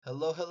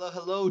Hello, hello,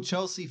 hello,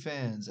 Chelsea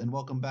fans, and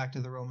welcome back to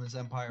the Romans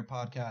Empire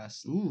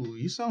podcast. Ooh,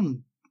 you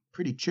sound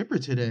pretty chipper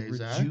today,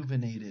 Zach.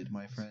 Rejuvenated,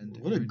 my friend.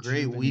 What a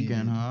great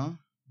weekend, huh?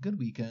 Good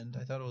weekend.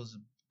 I thought it was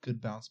a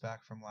good bounce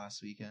back from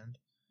last weekend.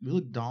 We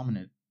look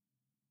dominant.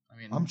 I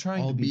mean, I'm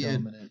trying to be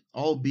dominant.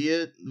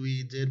 Albeit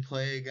we did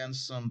play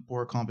against some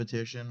poor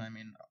competition. I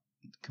mean,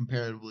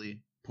 comparatively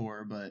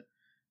poor, but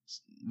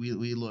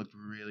we looked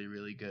really,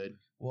 really good.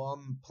 Well,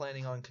 I'm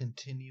planning on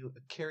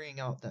carrying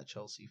out that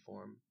Chelsea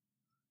form.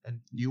 And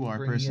you are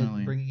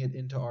bringing it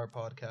into our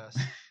podcast.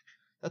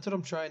 That's what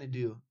I'm trying to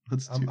do.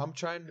 I'm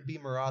trying to be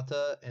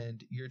Murata,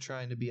 and you're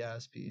trying to be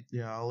Aspi.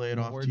 Yeah, I'll lay it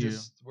off to you.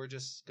 We're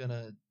just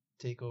gonna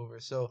take over.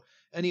 So,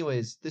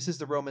 anyways, this is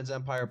the Romans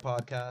Empire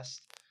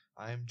podcast.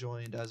 I am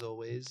joined, as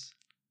always,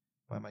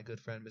 by my good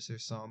friend Mr.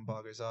 Sam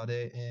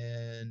Bagherzadeh,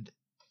 and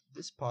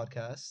this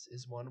podcast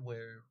is one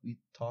where we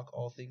talk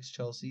all things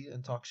Chelsea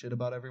and talk shit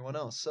about everyone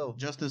else. So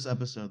just this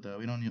episode, though,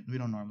 we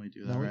don't normally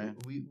do that, right?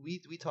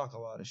 We talk a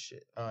lot of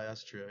shit. Oh,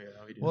 that's true.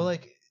 Yeah, we do. Well,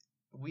 like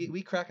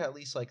we crack at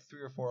least like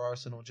 3 or 4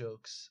 Arsenal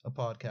jokes a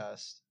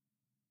podcast,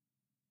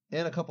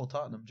 and a couple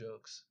Tottenham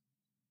jokes.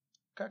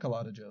 Crack a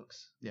lot of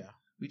jokes. Yeah,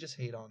 we just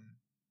hate on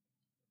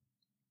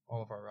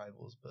all of our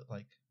rivals, but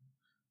like,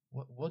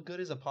 what good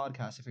is a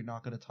podcast if you're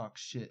not going to talk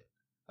shit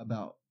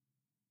about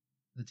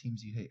the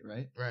teams you hate,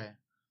 right? Right.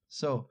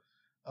 So,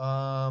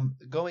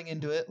 going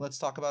into it, let's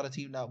talk about a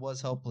team that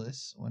was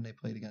helpless when they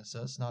played against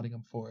us,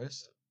 Nottingham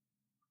Forest.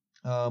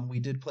 We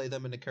did play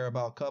them in the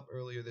Carabao Cup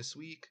earlier this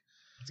week.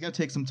 It's going to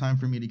take some time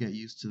for me to get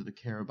used to the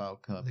Carabao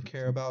Cup. The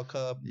Carabao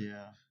Cup.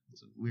 Yeah.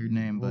 It's a weird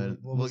name, but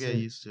we'll get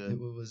used to it. It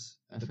was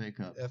FA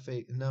Cup.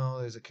 No,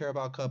 there's a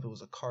Carabao Cup. It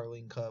was a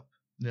Carling Cup.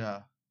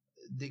 Yeah.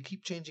 They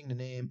keep changing the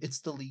name.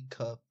 It's the League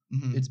Cup.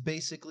 Mm-hmm. It's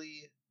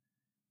basically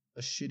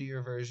a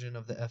shittier version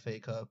of the FA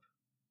Cup,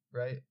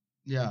 right?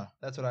 Yeah.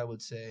 That's what I would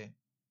say.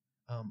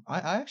 I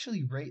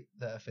actually rate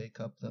the FA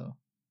Cup, though.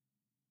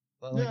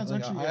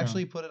 I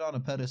actually put it on a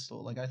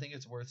pedestal. Like, I think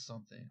it's worth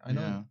something. I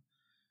know. Yeah.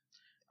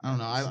 I don't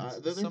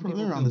know.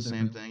 They're on the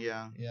same thing,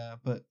 yeah. Yeah,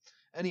 but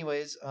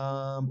anyways,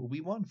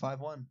 we won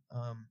 5-1.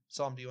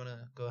 Sam, do you want to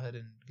go ahead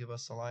and give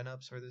us the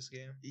lineups for this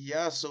game?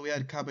 Yeah, so we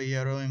had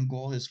Caballero in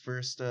goal his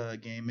first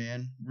game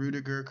in.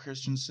 Rudiger,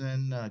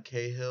 Christensen,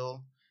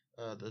 Cahill.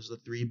 There's the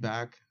 3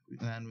 back.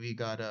 And then we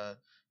got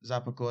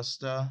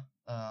Zappacosta.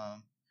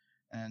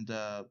 And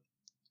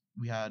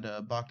we had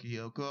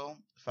Bakayoko,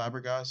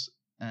 Fabregas,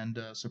 and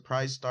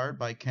surprise start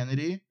by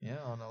Kennedy.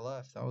 Yeah, on the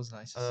left. That was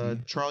nice to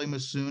see. Charlie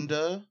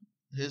Masunda,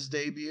 his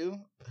debut.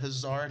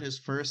 Hazard, his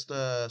first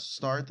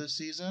start this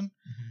season.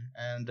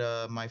 Mm-hmm.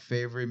 And my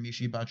favorite,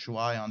 Michy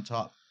Batshuayi on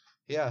top.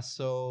 Yeah,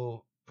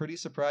 so pretty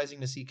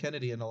surprising to see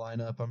Kennedy in the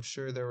lineup. I'm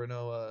sure there were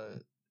no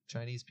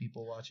Chinese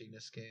people watching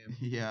this game.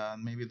 Yeah,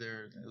 maybe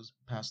it was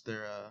past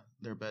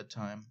their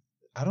bedtime.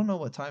 I don't know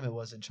what time it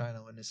was in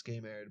China when this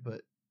game aired,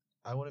 but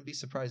I wouldn't be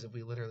surprised if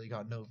we literally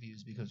got no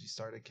views because we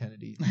started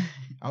Kennedy.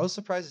 I was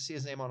surprised to see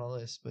his name on a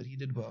list, but he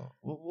did well.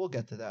 We'll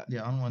get to that.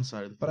 Yeah, on one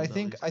side of the field.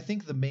 But I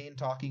think the main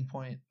talking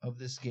point of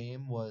this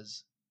game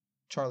was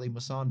Charlie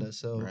Musonda.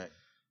 So, right.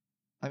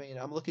 I mean,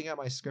 I'm looking at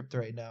my script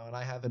right now, and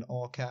I have in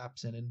all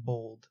caps and in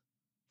bold,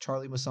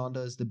 Charlie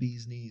Musonda is the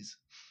bee's knees.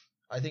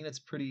 I think that's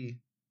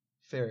pretty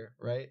fair,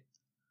 right?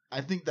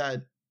 I think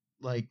that,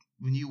 like,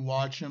 when you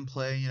watch him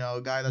play,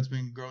 a guy that's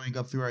been growing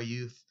up through our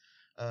youth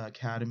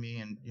academy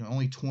and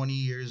only 20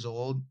 years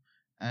old,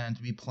 and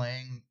to be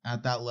playing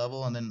at that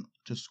level and then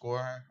to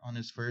score in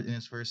his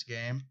first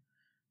game,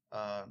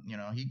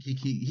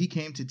 he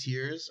came to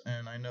tears,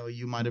 and I know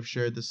you might have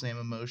shared the same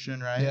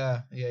emotion, right?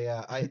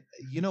 Yeah.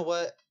 You know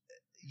what?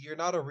 You're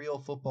not a real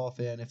football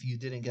fan if you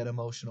didn't get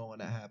emotional when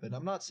that happened.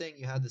 I'm not saying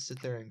you had to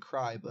sit there and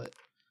cry, but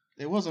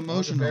it was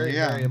emotional. It was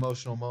a very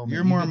emotional moment.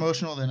 You're more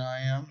emotional than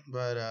I am,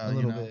 but a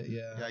little bit,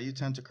 yeah. Yeah, you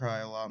tend to cry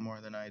a lot more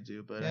than I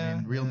do, but I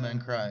mean, real men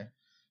cry.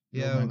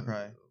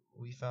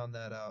 We found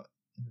that out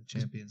in the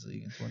Champions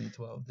League in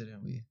 2012,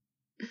 didn't we?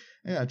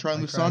 Yeah,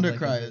 Charlie Musonda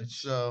cried.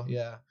 So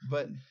yeah,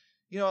 but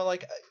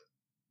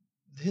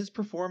his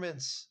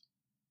performance.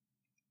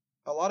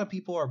 A lot of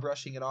people are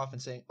brushing it off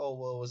and saying, "Oh,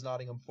 well, it was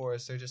Nottingham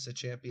Forest. They're just a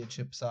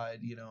championship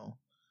side."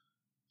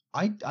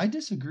 I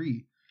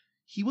disagree.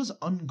 He was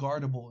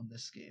unguardable in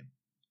this game.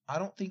 I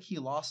don't think he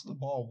lost the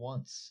ball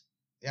once.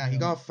 Yeah, he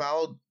got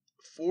fouled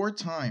 4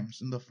 times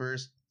in the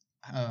first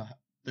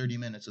 30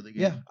 minutes of the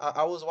game. Yeah,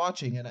 I was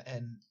watching,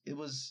 and it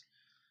was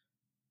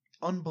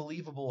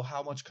unbelievable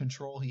how much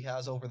control he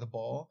has over the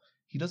ball.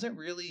 He doesn't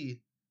really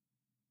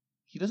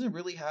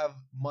have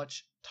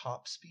much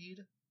top speed,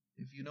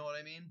 if you know what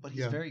I mean, but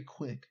he's very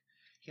quick.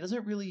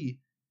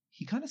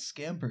 He kind of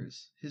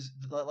scampers.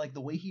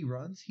 The way he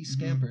runs, he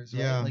scampers,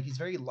 right? Yeah. Like he's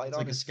very light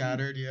on his feet.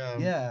 Scattered,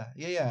 yeah.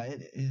 Yeah.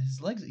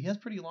 His legs, he has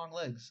pretty long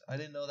legs. I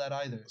didn't know that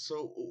either.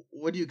 So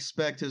what do you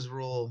expect his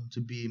role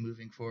to be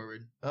moving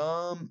forward?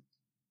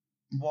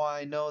 Well,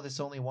 I know there's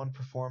only one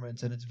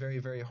performance, and it's very,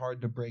 very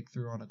hard to break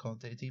through on a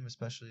Conte team,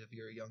 especially if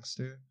you're a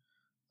youngster.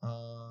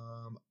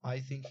 I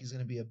think he's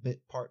going to be a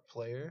bit part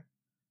player.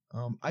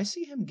 I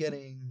see him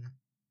getting,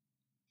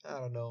 I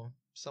don't know,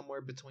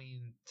 somewhere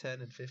between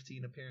 10 and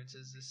 15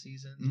 appearances this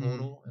season Mhm.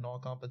 total in all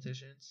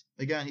competitions.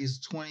 Again, he's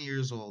 20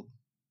 years old.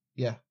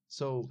 Yeah,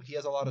 so he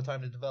has a lot of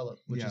time to develop,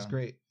 which is Yeah.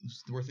 great.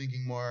 We're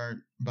thinking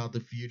more about the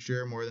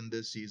future more than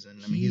this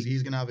season. I mean, He-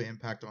 he's gonna have an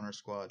impact on our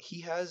squad. He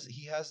has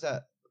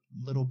that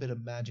little bit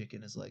of magic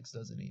in his legs,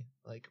 doesn't he?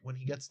 Like when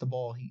he gets the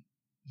ball,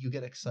 you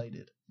get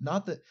excited.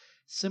 Not that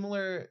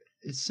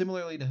it's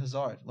similarly to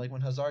Hazard. Like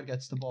when Hazard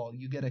gets the ball,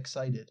 you get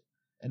excited.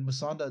 And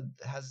Musonda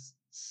has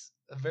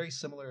a very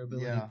similar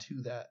ability Yeah.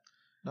 to that.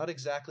 Not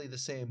exactly the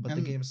same, but the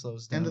And- game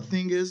slows down. And the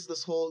thing is,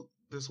 this whole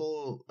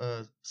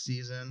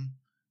season,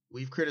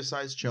 we've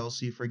criticized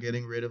Chelsea for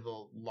getting rid of a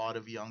lot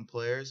of young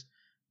players,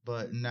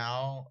 but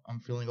now I'm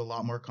feeling a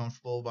lot more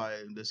comfortable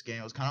by this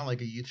game. It was kind of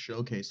like a youth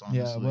showcase, honestly.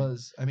 Yeah, it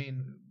was. I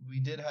mean,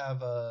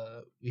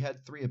 we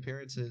had 3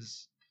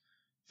 appearances,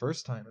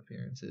 first time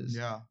appearances.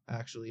 Yeah.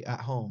 Actually at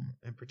home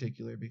in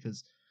particular,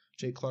 because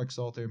Jake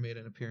Clark-Salter made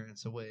an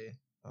appearance away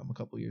a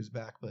couple years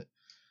back, but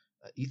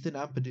Ethan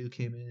Ampadu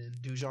came in,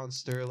 Dujon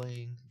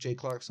Sterling, Jake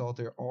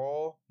Clark-Salter,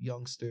 all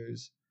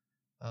youngsters,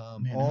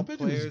 Man, all Ampadu's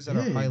players that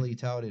are big. highly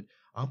touted.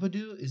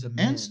 Ampadu is a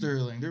man. And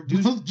Sterling, they're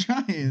Dude- both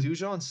giants.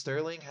 Dujon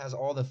Sterling has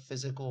all the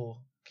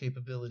physical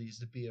capabilities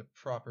to be a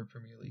proper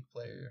Premier League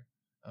player,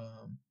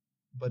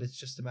 but it's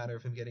just a matter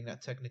of him getting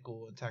that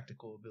technical and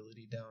tactical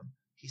ability down.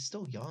 He's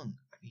still young.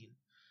 I mean,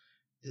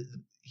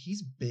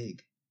 he's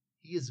big.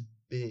 He is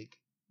big.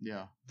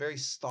 Yeah. Very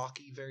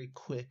stocky, very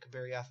quick,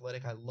 very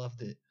athletic. I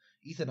loved it.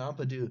 Ethan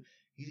Ampadu,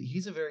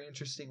 he's a very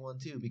interesting one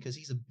too, because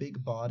he's a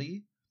big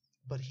body,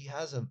 but he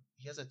has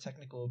a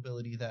technical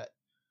ability that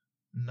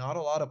not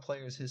a lot of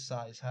players his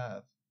size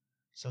have.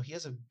 So he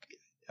has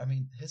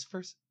his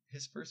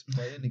first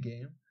play in the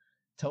game.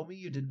 Tell me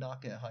you did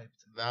not get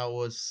hyped. That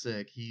was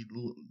sick. He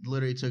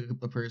literally took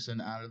a person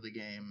out of the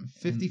game.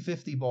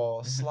 50-50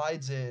 ball,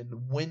 slides in,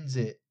 wins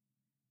it.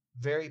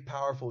 Very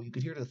powerful. You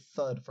could hear the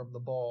thud from the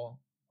ball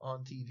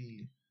on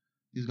TV.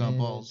 He's got And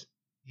balls.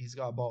 He's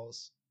got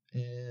balls.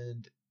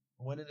 And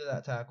went into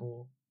that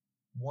tackle,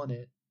 won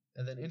it,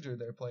 and then injured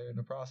their player in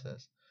the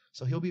process.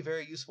 So he'll be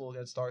very useful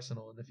against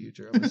Arsenal in the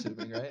future, I'm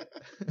assuming, right?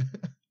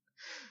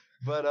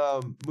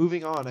 But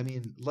moving on, I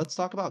mean, let's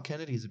talk about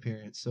Kennedy's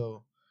appearance.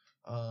 So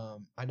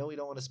I know we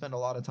don't want to spend a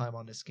lot of time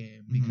on this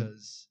game Mhm.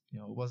 because, you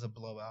know, it was a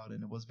blowout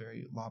and it was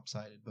very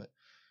lopsided, but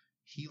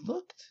he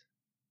looked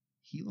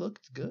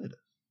good.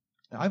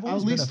 I've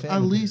always been a fan At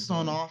of his, least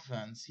on though.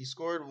 offense, he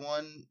scored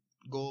one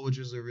goal, which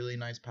was a really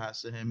nice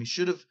pass to him. He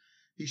should have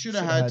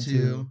Shoulda had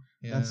two.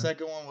 Yeah. That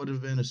second one would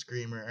have been a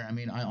screamer. I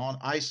mean,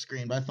 I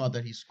screamed. I thought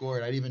that he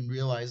scored. I didn't even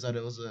realize that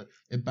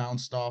it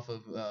bounced off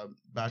of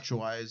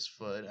Batshuayi's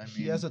foot. I mean,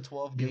 He has a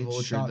 12 gauge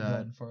vultured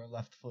shotgun that. for a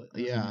left foot.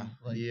 doesn't Yeah, he?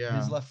 Like yeah.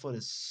 his left foot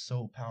is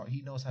so powerful.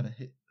 He knows how to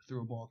hit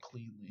through a ball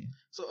cleanly.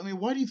 So I mean,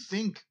 why do you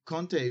think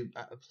Conte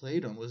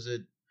played him? Was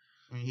it?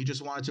 I mean, he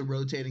just wanted to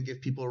rotate and give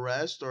people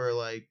rest, or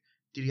like,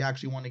 did he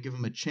actually want to give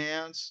him a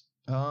chance?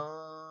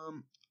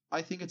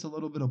 I think it's a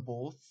little bit of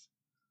both.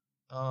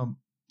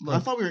 I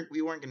thought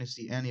we weren't going to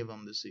see any of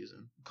them this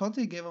season.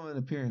 Conte gave him an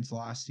appearance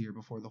last year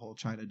before the whole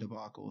China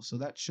debacle, so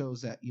that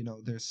shows that, you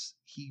know,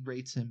 he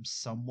rates him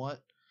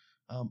somewhat.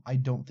 I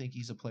don't think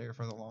he's a player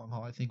for the long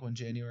haul. I think when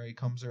January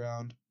comes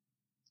around,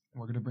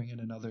 we're going to bring in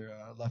another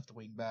left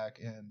wing back,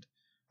 and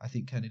I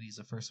think Kennedy's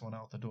the first one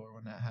out the door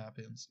when that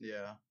happens.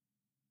 Yeah,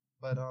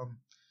 But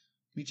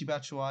Michy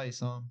Batshuayi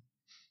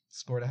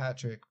scored a hat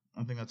trick.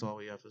 I think that's all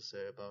we have to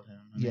say about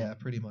him. I Yeah, mean,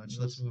 pretty much.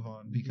 Let's move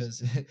on because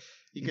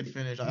he could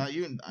finish. I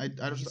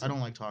don't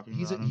like talking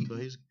about him, but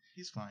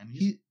he's fine.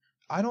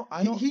 I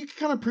don't. He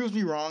kind of proves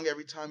me wrong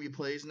every time he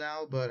plays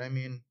now, but I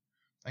mean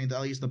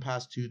at least the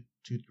past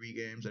 2-3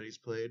 games that he's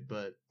played,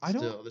 but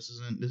still, this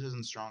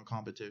isn't strong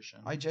competition.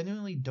 I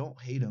genuinely don't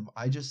hate him.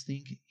 I just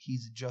think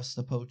he's just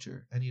a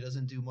poacher, and he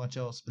doesn't do much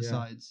else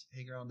besides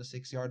hang around the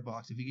 6-yard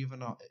box. If you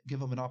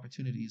give him an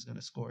opportunity, he's gonna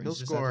score. He'll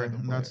He's score, just that type of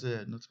and player. that's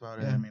it. That's about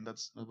it. Yeah. I mean,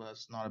 that's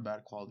not a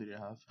bad quality to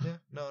have. Yeah,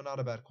 no, not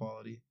a bad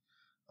quality.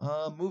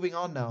 Moving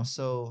on now.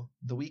 So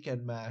the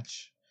weekend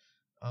match,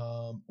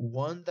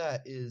 one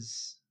that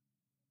is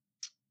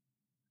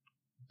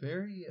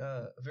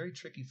very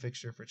tricky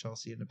fixture for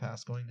Chelsea in the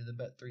past, going to the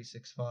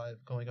Bet365,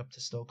 going up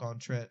to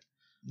Stoke-on-Trent.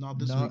 Not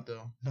this week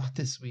though. Not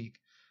this week.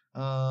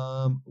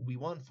 We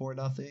won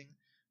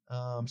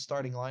 4-0.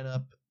 Starting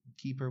lineup,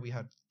 keeper, we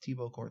had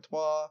Thibaut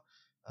Courtois.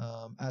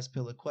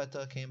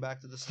 Azpilicueta came back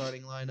to the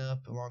starting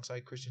lineup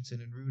alongside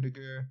Christensen and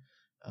Rudiger.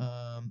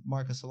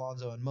 Marcus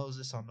Alonso and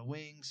Moses on the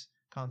wings.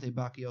 Conte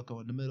Bakayoko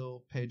in the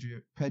middle.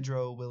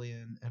 Pedro,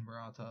 Willian, and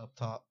Morata up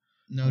top.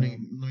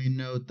 We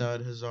note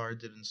that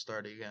Hazard didn't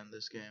start again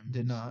this game.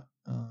 Did not.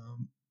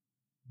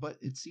 But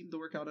it seemed to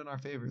work out in our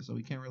favor, so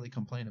we can't really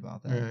complain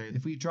about that. Right.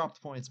 If we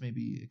dropped points,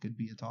 maybe it could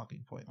be a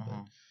talking point.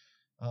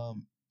 But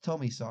tell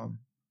me, Sam,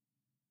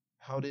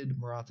 how did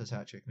Morata's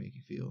hat trick make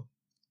you feel?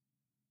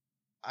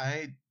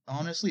 I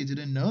honestly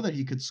didn't know that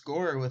he could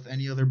score with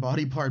any other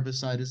body part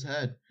beside his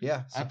head.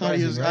 Yeah, I thought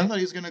he was right?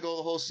 gonna go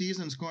the whole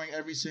season scoring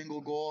every single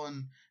goal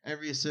and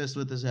every assist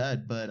with his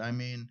head. But I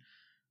mean,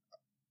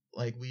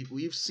 like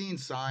we've seen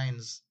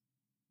signs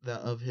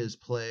that of his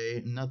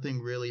play. Nothing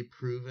really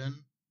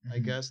proven, I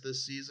Mhm. guess,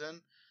 this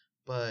season.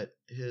 But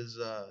his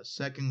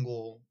second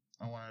goal,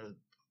 I want to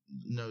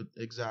note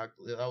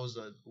exactly, that was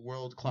a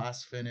world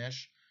class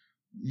finish.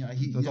 Yeah,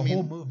 The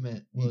whole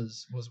movement he-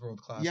 was world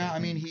class. yeah, I I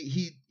mean,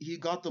 think. he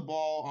got the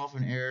ball off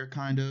an air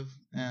kind of,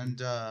 and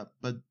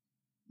but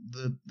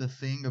the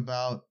thing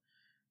about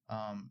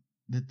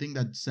the thing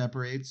that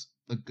separates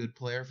a good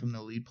player from the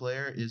elite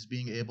player is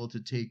being able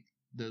to take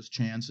those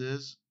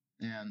chances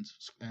and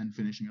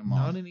finishing them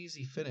Not off. an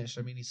easy finish.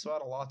 I mean, he still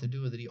had a lot to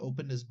do with it. He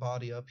opened his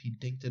body up. He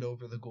dinked it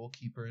over the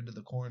goalkeeper into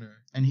the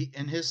corner. And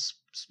his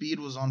speed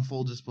was on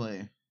full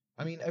display.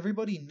 I mean,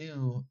 everybody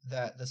knew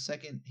that the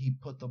second he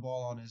put the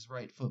ball on his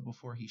right foot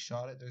before he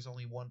shot it, there's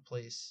only one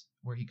place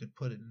where he could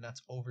put it, and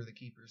that's over the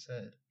keeper's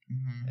head.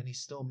 Mm-hmm. And he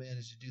still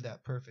managed to do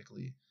that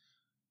perfectly.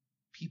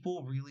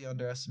 People really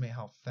underestimate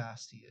how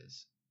fast he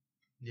is.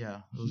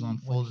 Yeah, it was He- on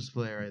full when he-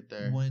 display right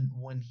there.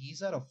 When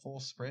he's at a full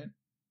sprint,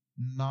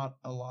 not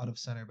a lot of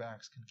center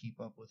backs can keep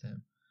up with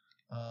him.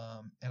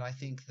 And I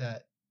think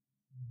that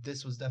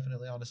this was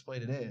definitely on display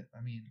today.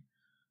 I mean,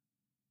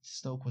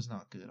 Stoke was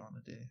not good on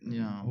the day.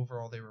 Yeah.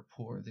 Overall, they were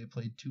poor. They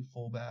played two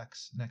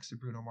fullbacks next to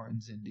Bruno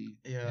Martins Indy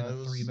Yeah, in it a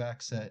was-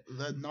 3-back set.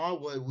 That not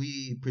what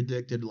we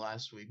predicted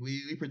last week.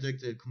 We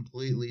predicted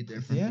completely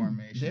different They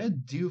formation.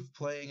 had Diouf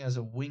playing as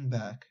a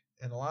wingback,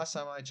 and the last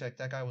time I checked,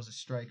 that guy was a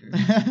striker.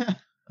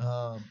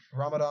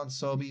 Ramadan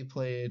Sobi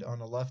played on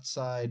the left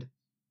side.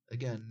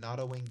 Again, not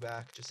a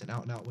wingback, just an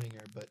out-and-out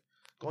winger. But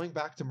going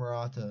back to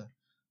Morata,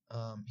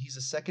 he's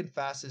the second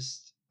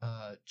fastest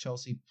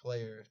Chelsea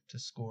player to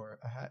score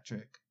a hat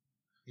trick.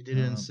 He did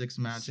it in 6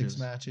 matches. 6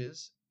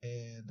 matches,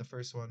 and the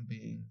first one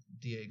being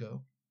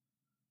Diego.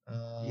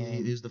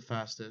 He's the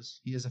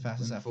fastest. He is the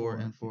fastest at 4.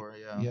 And 4,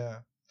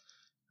 yeah.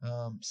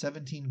 Yeah.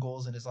 17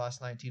 goals in his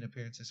last 19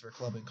 appearances for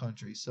club and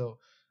country. So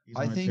He's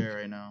on I a think- tear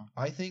right now.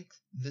 I think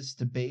this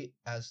debate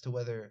as to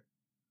whether,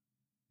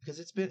 because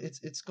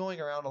it's going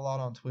around a lot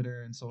on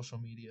Twitter and social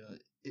media,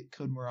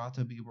 could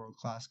Morata be world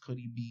class? Could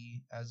he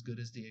be as good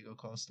as Diego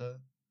Costa?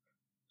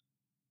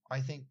 I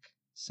think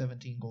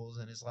 17 goals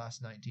in his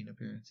last 19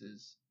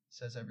 appearances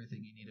says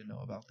everything you need to know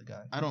about the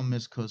guy. I don't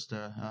miss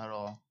Costa at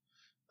all.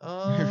 Um,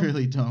 I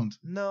really don't.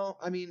 No,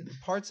 I mean,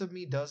 parts of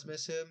me does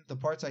miss him. The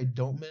parts I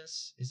don't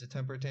miss is the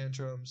temper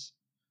tantrums,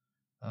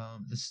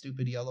 the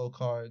stupid yellow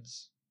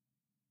cards,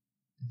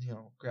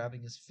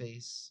 grabbing his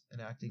face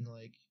and acting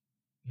like,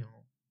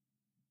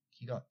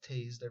 he got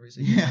tased every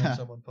single Yeah. time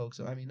someone pokes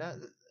him. I mean, that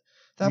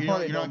You're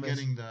part I not don't miss.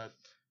 getting that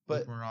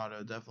But with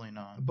Morata, definitely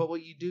not. but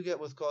what you do get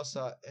with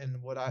Costa,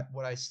 and what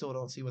I still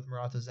don't see with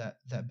Morata, is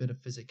that bit of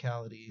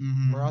physicality.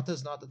 Mhm.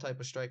 Morata's not the type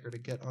of striker to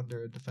get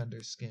under a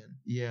defender's skin.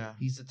 Yeah.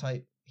 He's the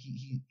type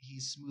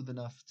he's smooth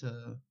enough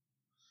to,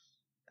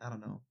 I don't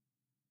know.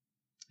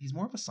 He's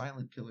more of a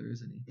silent killer,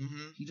 isn't he?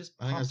 Mm-hmm. He just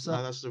I think pops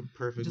up. that's the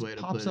perfect Just way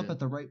to pops put up it. at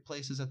the right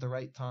places at the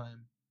right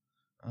time.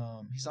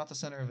 He's not the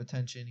center of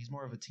attention. He's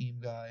more of a team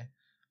guy.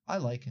 I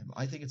like him.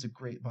 I think it's a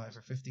great buy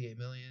for 58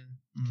 million.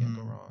 Can't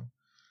go Mhm. wrong.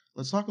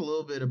 Let's talk a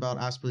little bit about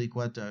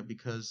Azpilicueta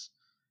because,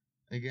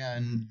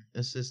 again,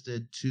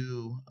 assisted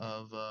 2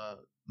 of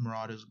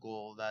Morata's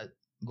goals.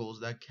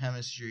 That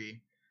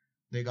chemistry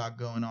they got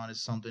going on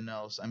is something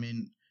else. I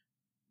mean,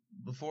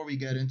 before we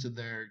get into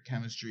their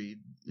chemistry,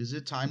 is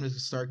it time to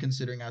start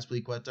considering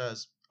Azpilicueta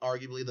as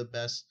arguably the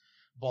best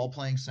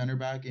ball-playing center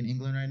back in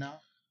England right now?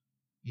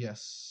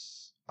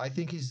 Yes, I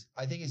think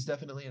he's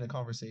definitely in a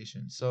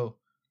conversation. So,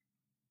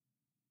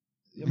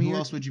 Who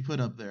else would you put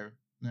up there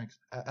next?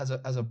 as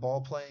a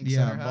ball playing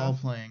Yeah, center half?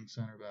 ball-playing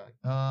center back.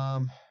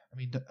 I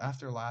mean,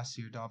 after last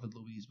year, David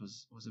Luiz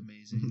was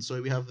amazing.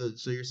 So we have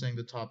so you're saying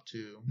the top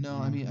 2. No,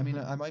 I mean,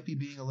 I might be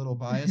being a little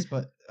biased,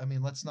 but I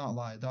mean, let's not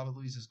lie. David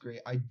Luiz is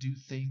great. I do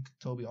think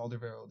Toby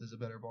Alderweireld is a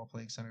better ball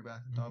playing center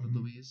back than David Mhm.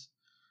 Luiz.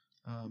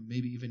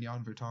 Maybe even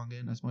Jan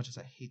Vertonghen, as much as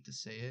I hate to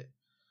say it.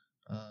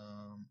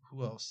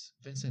 Who else?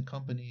 Vincent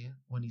Kompany,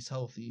 when he's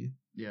healthy.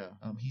 Yeah.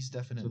 He's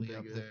definitely big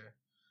up if. there.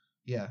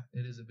 Yeah,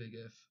 it is a big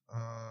if.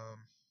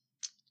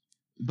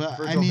 But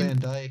Virgil I mean, van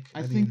Dijk.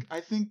 I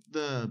think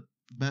the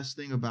best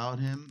thing about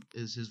him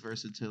is his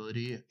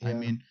versatility. I Yeah.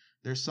 mean,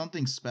 there's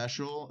something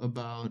special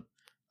about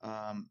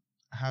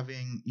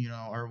having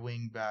our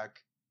wing back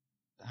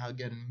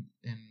getting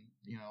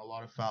in a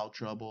lot of foul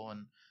trouble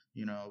and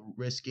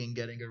risking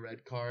getting a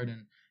red card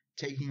and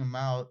taking him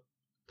out,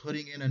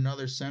 putting in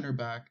another center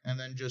back, and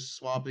then just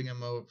swapping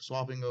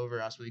over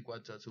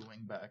Azpilicueta to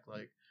wing back.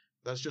 Like,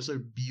 that's just a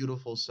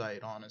beautiful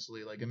sight,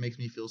 honestly. Like, it makes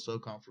me feel so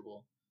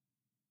comfortable.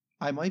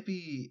 I might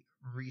be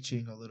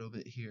reaching a little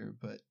bit here,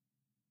 but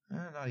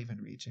not even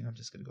reaching. I'm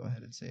just going to go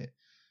ahead and say it.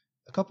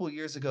 A couple of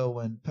years ago,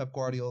 when Pep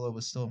Guardiola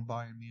was still in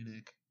Bayern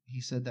Munich,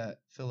 he said that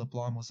Philipp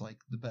Lahm was like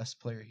the best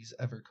player he's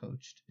ever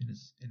coached in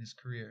his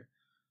career.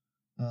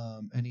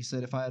 And he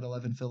said, if I had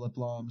 11 Philipp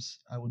Lahms,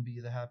 I would be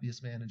the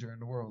happiest manager in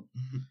the world.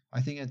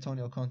 I think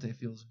Antonio Conte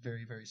feels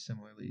very, very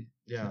similarly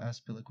to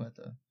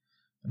Azpilicueta.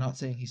 I'm not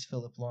saying he's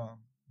Philipp Lahm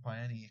by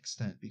any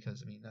extent,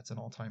 because I mean that's an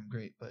all-time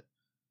great, but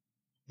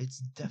it's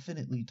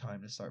definitely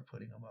time to start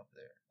putting him up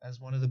there as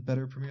one of the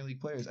better Premier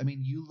League players. I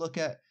mean, you look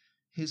at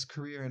his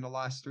career in the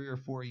last 3 or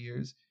 4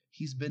 years,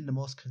 he's been the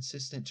most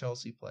consistent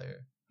Chelsea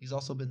player. He's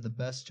also been the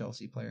best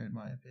Chelsea player, in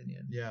my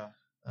opinion. Yeah.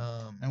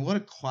 Um, And what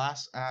a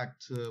class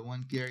act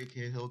when Gary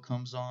Cahill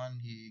comes on,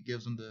 he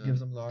gives him the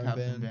captain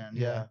armband. band.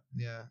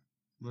 Yeah.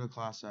 What a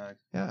class act.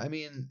 Yeah, I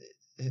mean,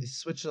 he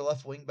switched to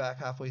left wing back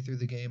halfway through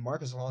the game.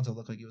 Marcus Alonso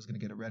looked like he was going to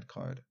get a red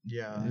card.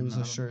 Yeah. It was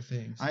a sure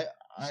thing.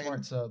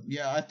 Smart sub.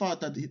 Yeah, I thought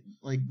that,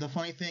 the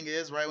funny thing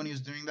is, right when he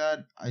was doing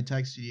that, I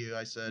texted you,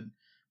 I said,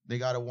 they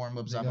got to warm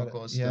up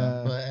Zappacosta.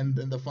 Yeah. But, and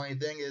the funny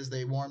thing is,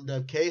 they warmed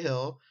up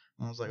Cahill.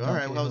 And I was like, all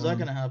right, how's that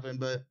going to happen?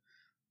 But,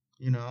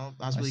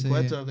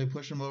 Azpilicueta, they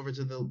push him over as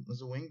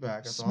a wing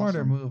back. That's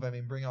Smarter awesome. move. I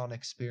mean, bring on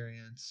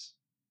experience.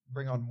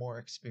 Bring on more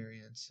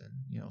experience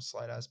and,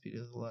 slide Aspi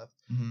to the left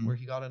where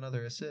he got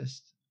another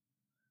assist.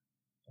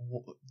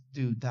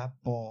 Dude, that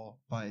ball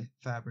by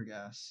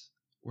Fabregas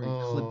where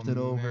he clipped it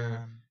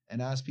over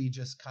and Aspi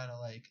just kind of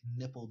like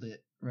nippled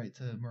it right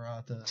to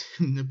Morata.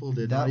 Nippled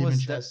it. That not was even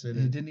chested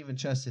He it. didn't even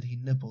chest it. He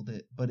nippled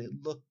it, but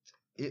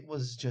it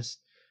was just.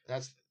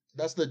 That's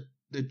the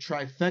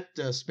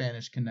trifecta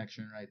Spanish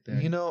connection right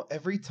there.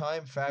 Every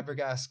time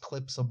Fabregas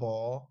clips a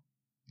ball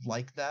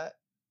like that,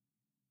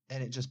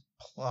 and it just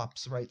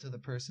plops right to the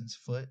person's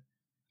foot,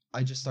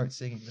 I just start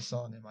singing the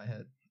song in my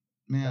head.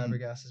 Man.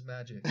 Fabregas is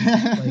magic.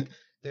 Like,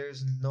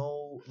 there's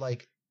no,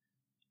 like,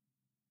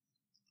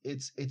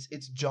 it's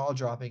jaw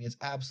dropping. It's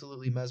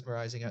absolutely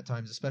mesmerizing at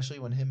times, especially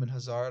when him and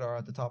Hazard are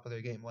at the top of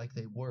their game, like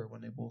they were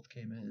when they both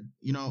came in.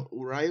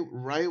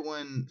 Right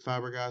when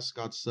Fabregas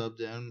got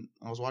subbed in,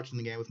 I was watching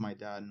the game with my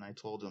dad, and I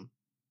told him,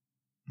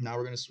 now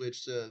we're gonna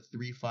switch to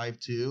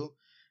 3-5-2,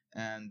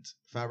 and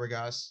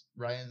Fabregas,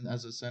 Ryan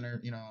as a center,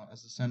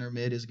 as a center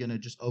mid, is gonna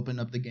just open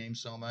up the game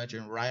so much,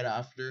 and right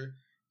after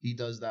he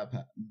does that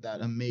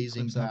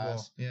amazing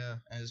pass, and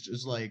it's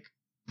just like,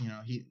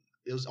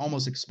 it was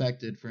almost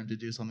expected for him to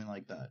do something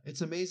like that. It's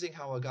amazing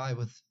how a guy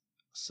with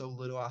so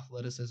little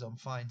athleticism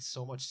finds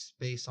so much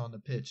space on the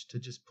pitch to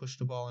just push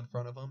the ball in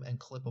front of him and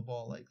clip a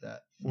ball like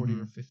that, 40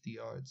 or 50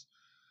 yards.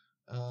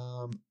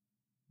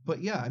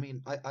 But yeah, I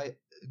mean, I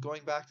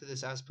going back to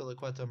this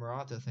Azpilicueta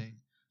Morata thing,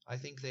 I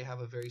think they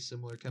have a very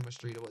similar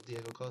chemistry to what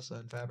Diego Costa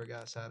and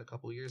Fabregas had a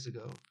couple years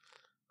ago.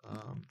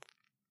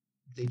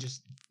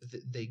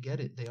 They get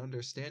it. They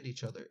understand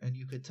each other, and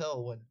you could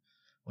tell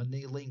when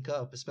they link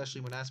up,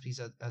 especially when Aspi's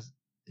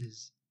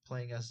is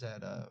playing as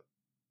that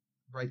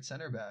right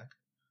center back.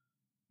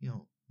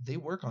 They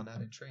work on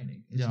that in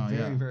training. It's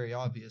very, very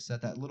obvious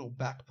that little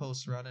back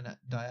post run and that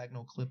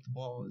diagonal clipped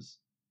ball is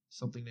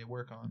something they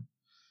work on.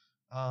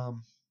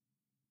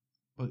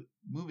 But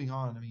moving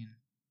on, I mean,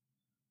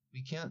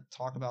 we can't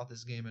talk about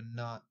this game and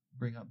not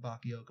bring up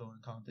Bakayoko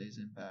and Conte's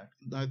impact.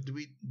 Do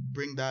we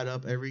bring that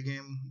up every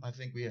game? I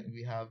think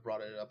we have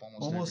brought it up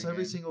almost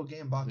every single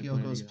game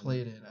Bakayoko's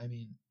played in. I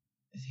mean,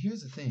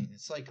 here's the thing.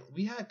 It's like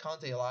we had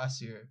Conte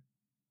last year,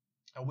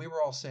 and we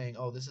were all saying,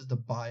 oh, this is the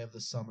buy of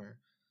the summer,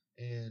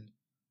 and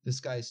this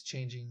guy's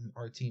changing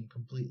our team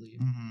completely.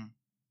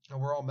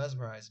 And we're all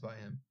mesmerized by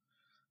him.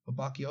 But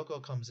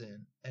Bakayoko comes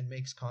in and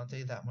makes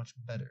Conte that much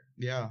better.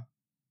 Yeah.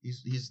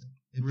 He's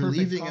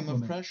relieving him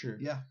of pressure.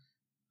 Yeah.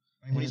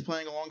 I mean, when he's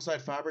playing alongside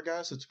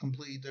Fabregas, it's a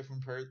completely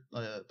different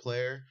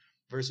player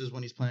versus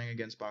when he's playing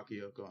against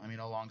Bakayoko. I mean,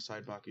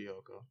 alongside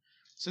Bakayoko.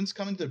 Since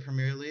coming to the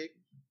Premier League,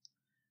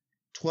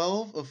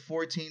 12 of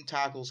 14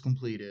 tackles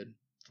completed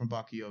from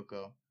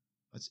Bakayoko.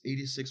 That's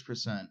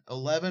 86%.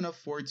 11 of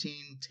 14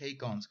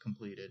 take-ons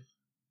completed.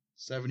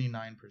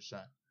 79%.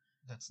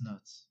 That's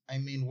nuts. I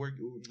mean,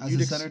 as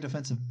a center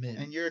defensive mid,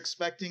 and you're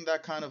expecting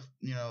that kind of,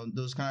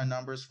 those kind of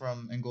numbers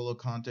from N'Golo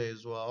Kante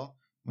as well.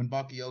 When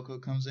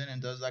Bakayoko comes in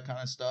and does that kind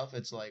of stuff,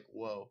 it's like,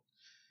 whoa.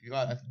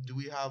 Do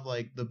we have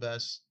like the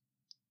best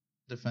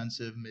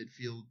defensive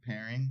midfield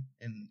pairing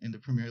in the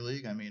Premier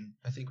League? I mean,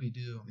 I think we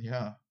do.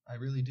 Yeah, I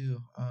really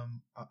do.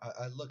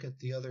 I look at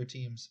the other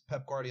teams.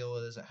 Pep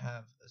Guardiola doesn't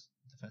have a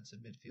defensive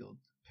midfield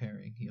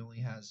pairing. He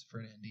only has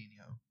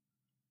Fernandinho.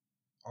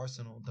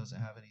 Arsenal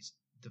doesn't have any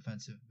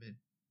defensive mid,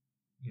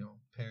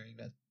 pairing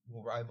that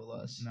will rival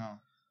us. No.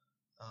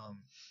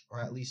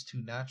 Or at least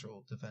two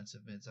natural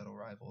defensive mids that'll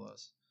rival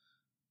us.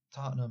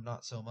 Tottenham,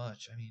 not so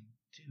much. I mean,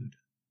 dude,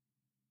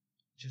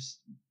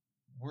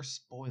 we're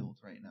spoiled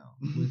right now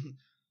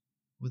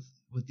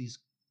with these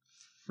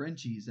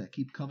Frenchies that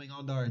keep coming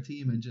onto our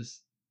team and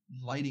just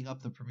lighting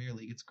up the Premier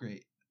League. It's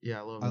great. Yeah,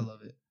 I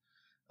love it.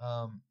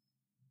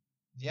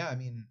 Yeah, I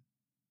mean,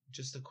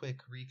 just a quick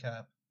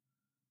recap.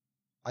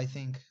 I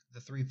think the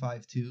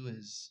 3-5-2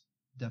 is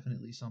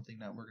definitely something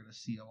that we're going to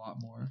see a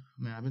lot more.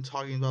 Man, I've been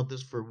talking about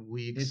this for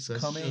weeks.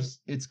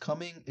 It's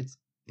coming.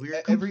 We're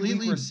a every completely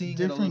week we're seeing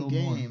different it a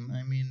little game. more.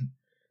 I mean,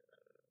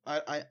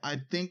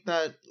 I think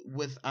that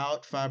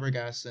without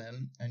Fabregas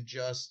in and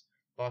just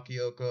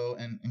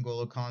Bakayoko and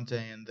N'Golo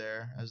Kante in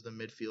there as the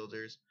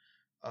midfielders,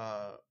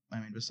 I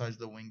mean, besides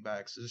the wing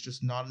backs, there's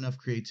just not enough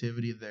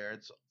creativity there.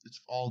 It's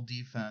all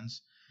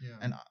defense. Yeah.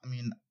 And I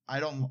mean, I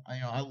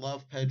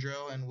love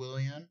Pedro and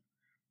Willian,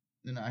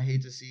 and I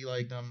hate to see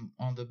like them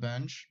on the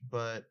bench,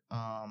 but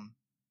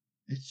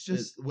It's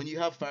just when you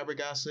have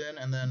Fabregas in,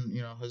 and then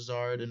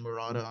Hazard and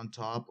Morata on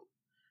top,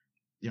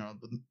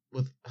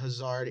 with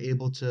Hazard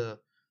able to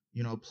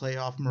play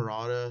off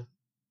Morata,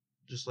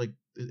 just like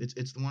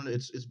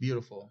it's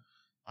beautiful.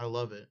 I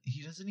love it.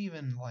 he doesn't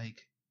even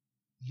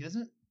he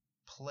doesn't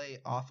play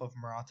off of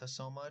Murata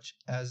so much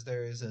as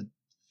there is a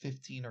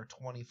 15 or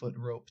 20-foot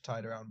rope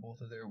tied around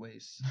both of their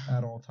waists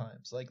at all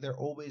times. Like they're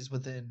always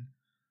within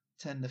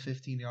 10 to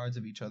 15 yards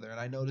of each other. And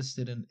I noticed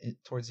it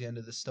towards the end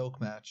of the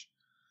Stoke match.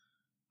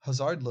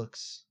 Hazard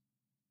looks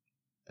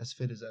as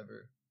fit as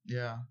ever.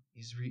 Yeah.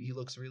 He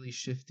looks really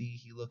shifty.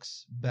 He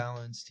looks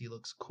balanced. He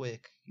looks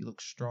quick. He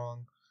looks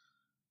strong.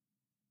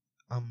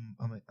 I'm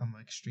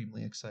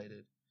extremely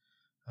excited.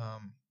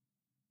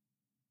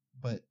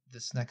 But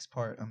this next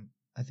part,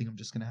 I think I'm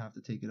just gonna have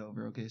to take it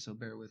over. Okay, so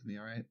bear with me.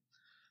 All right.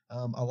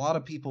 A lot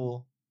of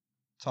people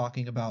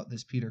talking about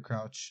this Peter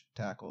Crouch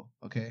tackle.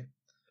 Okay.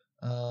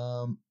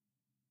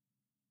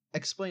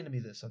 Explain to me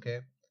this. Okay.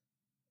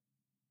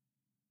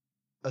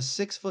 A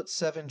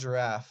 6'7"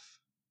 giraffe.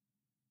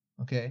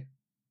 Okay.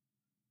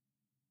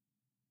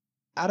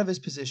 Out of his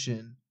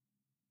position,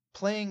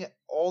 playing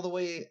all the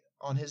way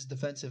on his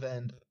defensive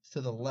end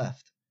to the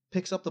left,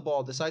 picks up the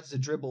ball, decides to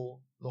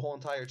dribble the whole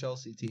entire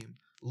Chelsea team,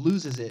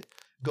 loses it,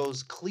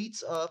 goes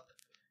cleats up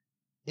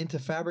into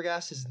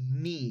Fabregas's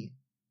knee,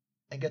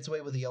 and gets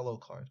away with a yellow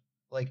card.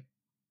 Like,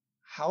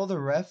 how the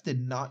ref did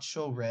not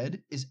show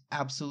red is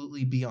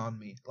absolutely beyond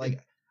me.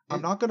 Like,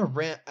 I'm not gonna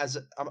rant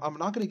I'm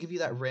not gonna give you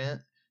that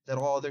rant that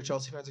all other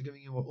Chelsea fans are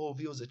giving you. Oh, if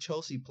he was a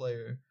Chelsea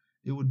player,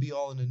 it would be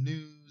all in the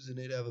news and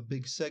they'd have a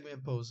big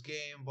segment post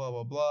game, blah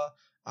blah blah.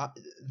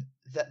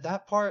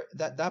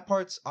 That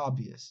part's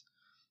obvious.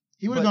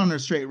 He would have gone under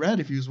straight red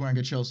if he was wearing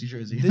a Chelsea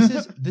jersey.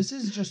 this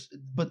is just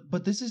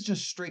but this is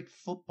just straight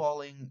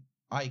footballing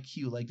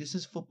IQ. Like this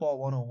is football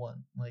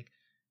 101. Like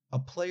a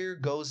player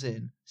goes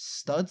in,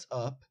 studs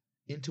up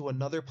into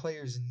another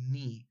player's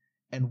knee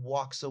and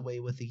walks away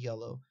with a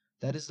yellow.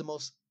 That is the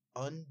most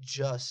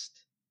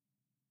unjust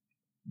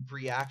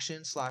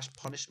reaction /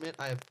 punishment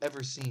I have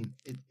ever seen.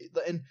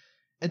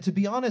 And to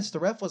be honest, the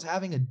ref was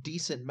having a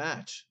decent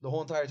match the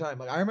whole entire time.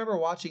 Like I remember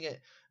watching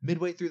it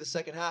midway through the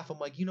second half. I'm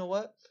like, you know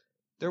what?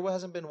 There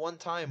hasn't been one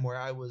time where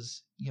I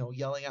was,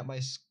 yelling at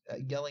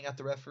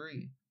the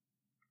referee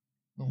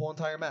the whole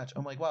entire match.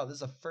 I'm like, wow, this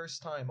is the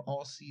first time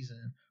all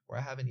season where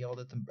I haven't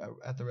yelled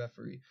at the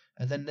referee.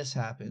 And then this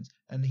happens,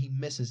 and he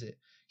misses it.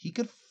 He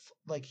could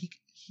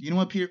You know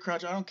what, Peter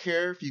Crouch? I don't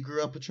care if you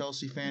grew up a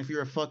Chelsea fan. If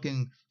you're a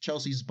fucking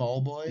Chelsea's ball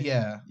boy,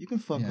 yeah, you can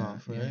fuck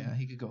off, right? Yeah,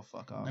 he could go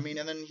fuck off. I mean,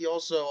 and then he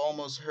also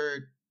almost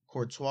hurt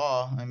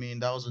Courtois. I mean,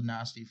 that was a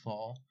nasty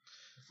fall.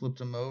 Flipped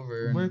him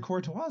over. Where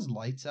Courtois'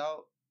 lights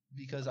out,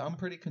 because I'm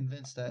pretty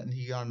convinced that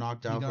he got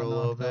knocked out for a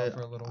little bit.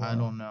 I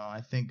don't know.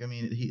 I think,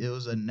 it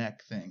was a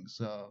neck thing.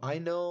 So I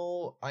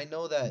know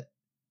that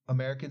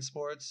American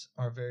sports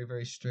are very,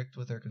 very strict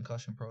with their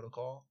concussion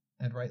protocol,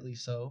 and rightly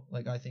so.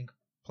 Like I think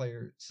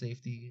player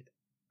safety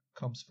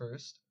comes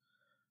first.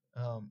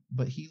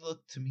 But he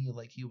looked to me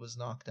like he was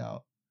knocked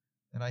out,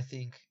 and I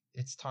think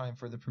it's time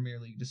for the Premier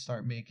League to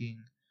start making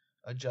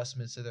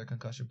adjustments to their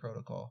concussion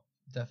protocol.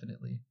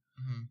 Definitely.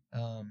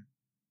 Mm-hmm.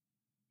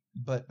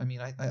 But I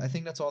mean, I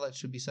think that's all that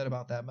should be said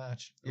about that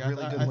match. Yeah,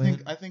 really good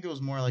win. I think it was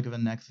more like of a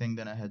neck thing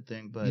than a head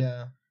thing. But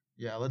yeah.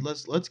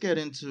 Let's get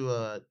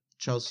into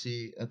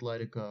Chelsea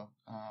Atletico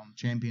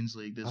Champions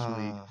League this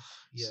week.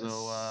 Yes.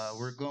 So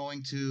we're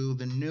going to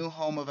the new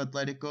home of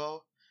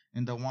Atletico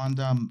in the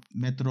Wanda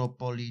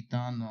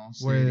Metropolitano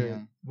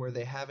Stadium, where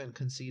they haven't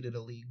conceded a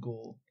league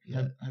goal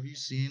yet. Have you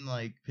seen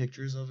like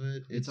pictures of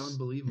it? It's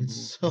unbelievable.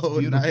 It's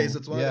so nice.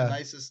 It's one of the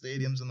nicest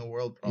stadiums in the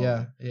world, probably.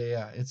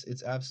 Yeah.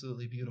 It's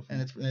absolutely beautiful.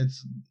 And I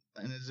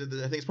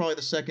think it's probably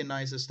the second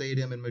nicest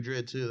stadium in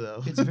Madrid too,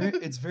 though.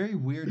 It's very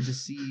weird to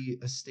see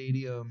a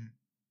stadium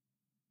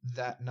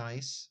that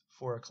nice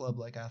for a club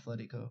like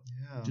Atletico.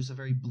 Yeah. Just a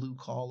very blue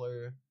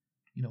collar,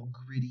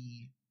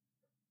 gritty,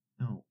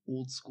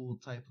 old school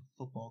type of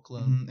football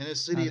club. In a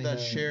city that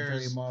shares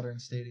very modern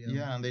stadium.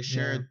 Yeah, and they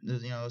share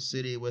a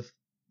city with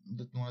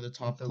one of the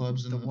top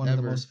clubs in one of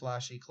the most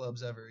flashy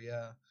clubs ever.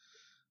 Yeah.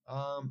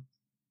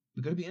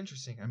 It's gonna be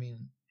interesting. I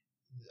mean,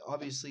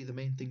 obviously the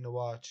main thing to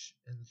watch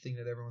and the thing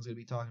that everyone's gonna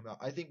be talking about.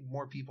 I think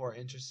more people are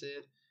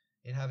interested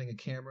in having a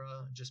camera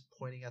just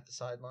pointing at the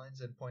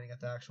sidelines and pointing at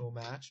the actual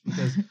match,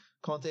 because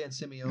Conte and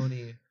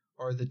Simeone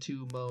are the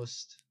two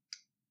most.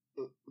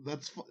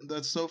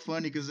 That's so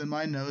funny, because in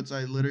my notes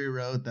I literally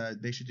wrote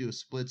that they should do a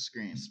split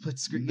screen.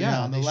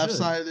 Yeah, on the left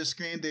side of the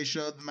screen they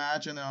show the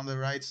match, and then on the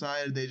right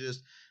side they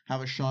just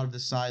have a shot of the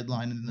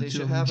sideline and the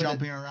two of them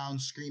jumping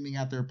around screaming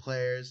at their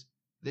players.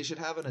 They should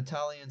have an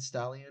Italian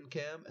stallion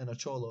cam and a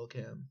Cholo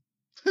cam.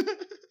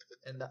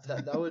 And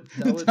that would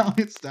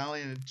Italian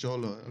stallion and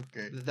Cholo.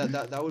 Okay.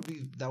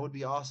 That would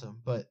be awesome,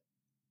 but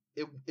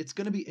it's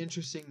going to be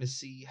interesting to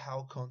see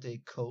how Conte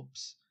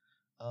copes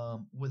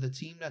with a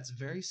team that's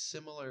very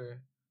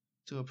similar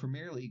to a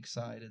Premier League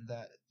side, in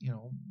that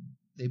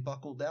they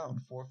buckle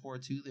down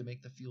 4-4-2. They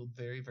make the field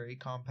very, very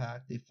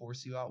compact. They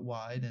force you out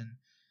wide,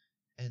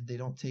 and they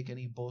don't take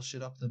any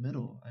bullshit up the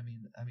middle. I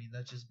mean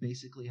that's just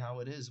basically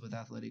how it is with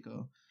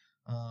Atletico.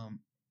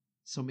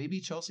 So maybe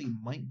Chelsea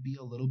might be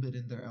a little bit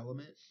in their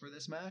element for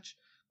this match,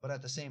 but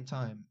at the same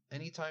time,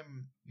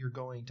 anytime you're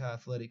going to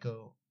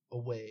Atletico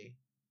away,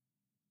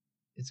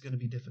 it's going to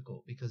be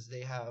difficult because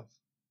they have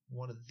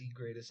one of the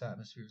greatest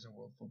atmospheres in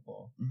world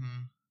football.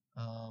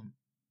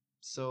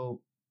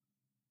 So,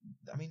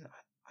 I mean,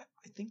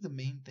 I think the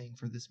main thing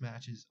for this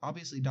match is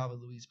obviously David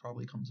Luiz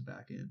probably comes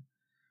back in.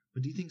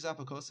 But do you think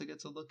Zappacosta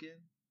gets a look in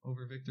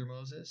over Victor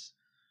Moses?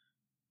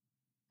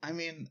 I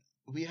mean,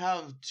 we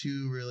have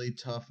two really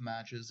tough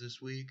matches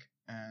this week,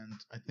 and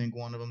I think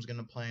one of them's going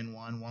to play in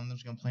one of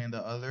them's going to play in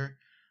the other.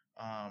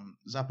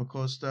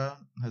 Zappacosta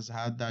has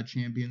had that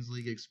Champions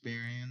League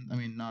experience. I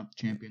mean, not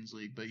Champions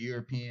League, but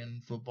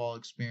European football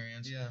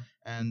experience. Yeah.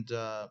 And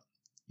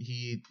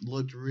he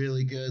looked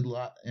really good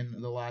in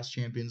the last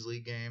Champions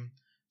League game.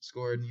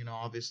 Scored,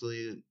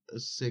 obviously a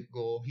sick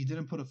goal. He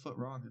didn't put a foot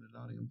wrong in the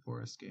Nottingham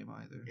Forest game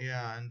either.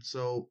 Yeah, and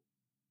so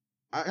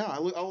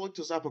I'll look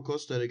to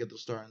Zappacosta to get the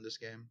start in this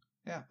game.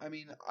 Yeah, I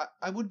mean,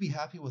 I would be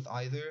happy with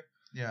either.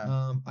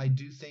 Yeah. I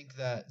do think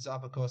that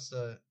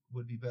Zappacosta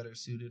would be better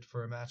suited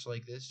for a match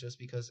like this just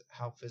because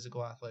how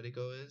physical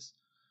Atletico is.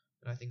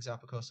 And I think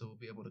Zappacosta will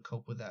be able to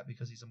cope with that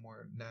because he's a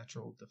more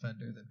natural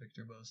defender than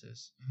Victor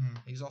Moses. Mm-hmm.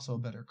 He's also a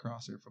better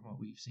crosser from what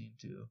we've seen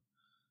too.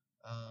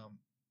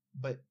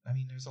 But, I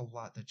mean, there's a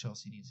lot that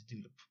Chelsea needs to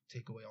do to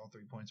take away all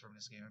 3 points from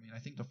this game. I mean, I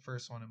think the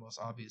first one and most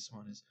obvious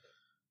one is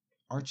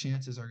our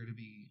chances are going to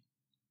be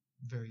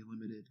very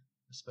limited,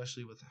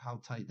 especially with how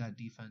tight that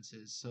defense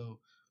is. So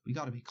we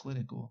got to be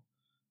clinical.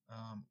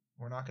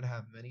 We're not going to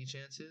have many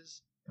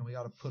chances, and we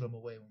got to put them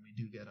away when we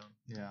do get them.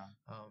 Yeah.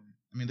 I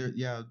mean,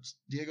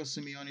 Diego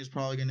Simeone is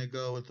probably going to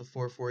go with the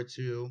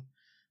 4-4-2.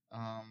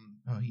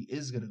 He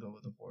is going to go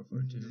with the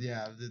 4-4-2.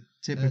 Yeah, the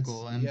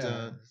typical.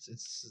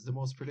 It's the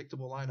most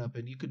predictable lineup,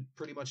 and you could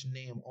pretty much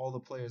name all the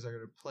players that are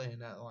going to play in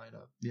that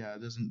lineup. Yeah,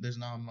 there's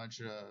not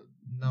much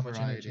much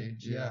variety.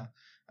 interchange. Yeah.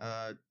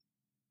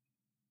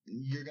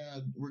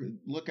 We're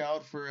look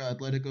out for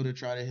Atletico to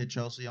try to hit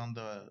Chelsea on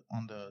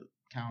the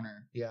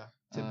counter. Yeah,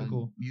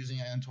 typical. Using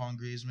Antoine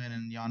Griezmann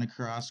and Yannick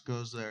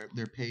Carrasco's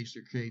their pace,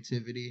 their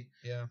creativity.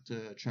 Yeah.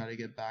 To try to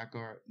get back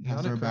our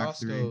Yannick back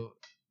three.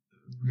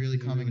 Really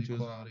coming to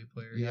his own.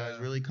 Player. Yeah, he's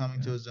really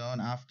coming to his own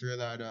after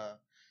that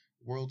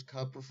World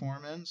Cup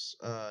performance.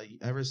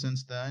 Ever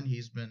since then,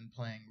 he's been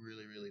playing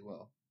really, really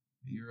well.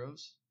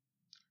 Euros.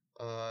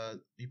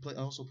 He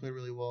also played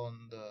really well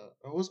in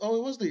it was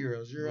the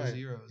Euros. You're right.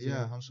 The Euros.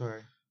 Yeah, I'm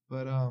sorry.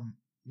 But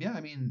yeah,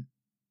 I mean,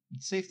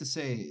 it's safe to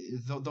say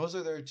those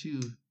are their two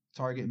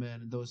target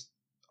men, and those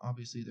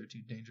obviously they're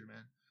two danger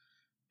men.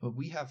 But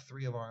we have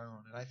three of our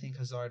own, and I think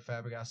Hazard,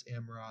 Fabregas,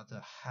 and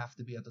Morata have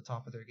to be at the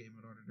top of their game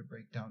in order to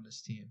break down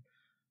this team.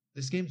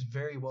 This game's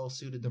very well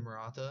suited to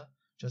Morata,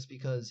 just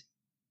because,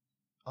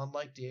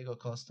 unlike Diego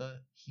Costa,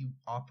 he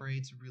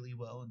operates really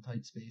well in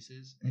tight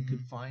spaces and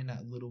could find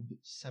that little bit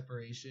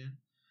separation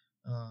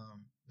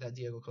that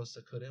Diego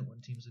Costa couldn't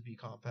when teams would be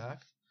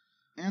compact.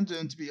 And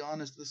to be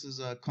honest, this is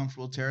a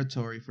comfortable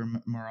territory for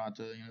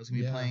Morata. He's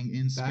going to be playing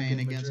in Spain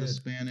against a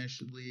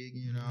Spanish league,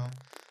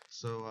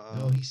 So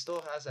no, he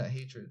still has that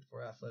hatred for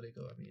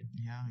Atletico. I mean,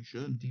 yeah, he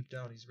should. Deep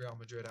down, he's Real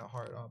Madrid at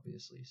heart,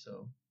 obviously.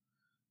 So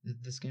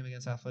this game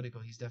against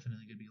Atletico, he's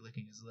definitely going to be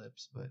licking his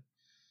lips. But,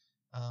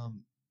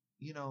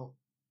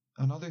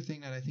 another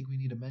thing that I think we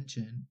need to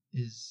mention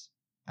is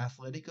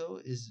Atletico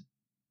is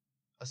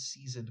a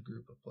seasoned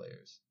group of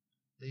players.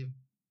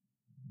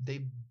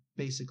 They've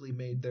basically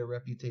made their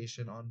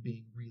reputation on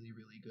being really,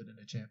 really good in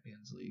the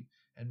Champions League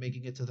and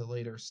making it to the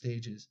later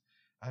stages.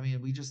 I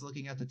mean, we just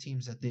looking at the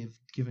teams that they've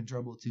given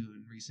trouble to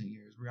in recent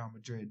years: Real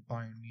Madrid,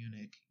 Bayern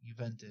Munich,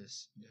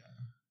 Juventus. Yeah.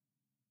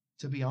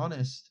 To be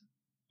honest,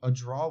 a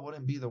draw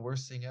wouldn't be the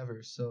worst thing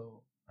ever.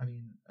 So, I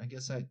mean, I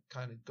guess that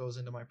kind of goes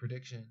into my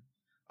prediction.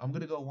 I'm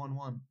gonna go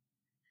 1-1.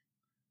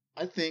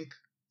 I think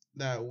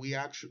that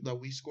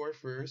we score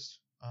first.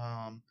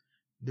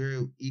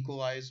 They're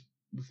equalized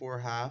before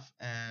half,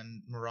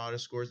 and Morata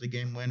scores the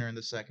game winner in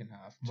the second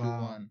half.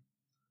 2-1.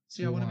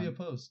 See, I wouldn't be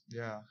opposed.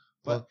 Yeah.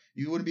 But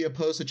you wouldn't be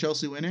opposed to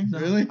Chelsea winning? No,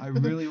 really? I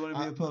really wouldn't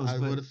be opposed. I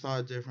would have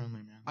thought differently,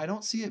 man. I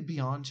don't see it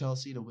beyond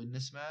Chelsea to win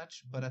this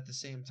match, but at the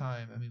same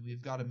time, I mean,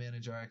 we've got to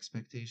manage our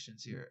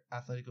expectations here.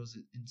 Atletico's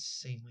an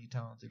insanely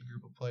talented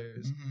group of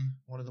players.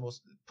 One of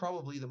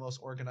probably the most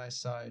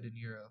organized side in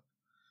Europe.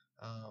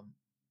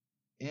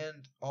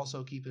 And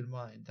also keep in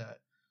mind that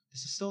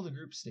this is still the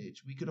group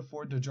stage. We could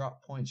afford to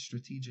drop points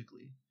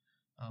strategically.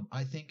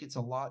 I think it's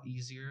a lot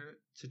easier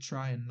to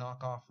try and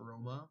knock off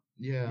Roma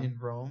in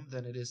Rome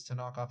than it is to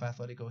knock off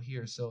Atletico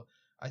here. So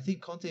I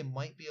think Conte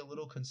might be a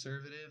little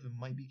conservative and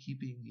might be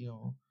keeping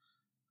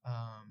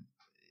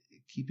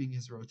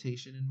his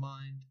rotation in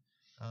mind,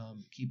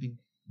 keeping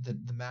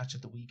the match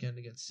at the weekend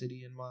against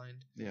City in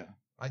mind. Yeah.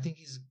 I think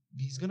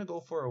he's going to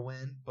go for a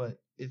win, but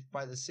if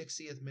by the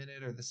 60th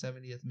minute or the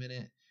 70th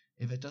minute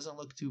If it doesn't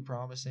look too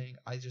promising,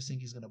 I just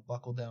think he's going to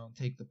buckle down,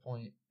 take the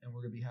point, and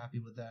we're going to be happy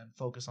with that and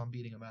focus on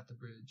beating him at the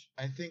bridge.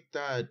 I think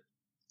that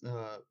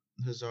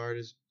Hazard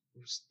is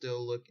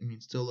still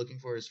looking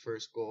for his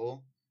first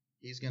goal.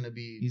 He's going to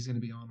be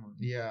on one.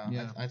 Yeah,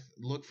 Yeah. I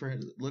look for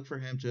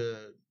him to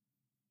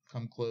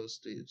come close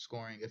to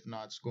scoring, if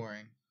not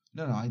scoring.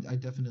 No, I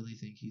definitely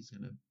think he's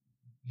going to,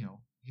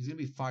 he's going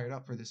to be fired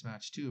up for this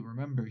match too.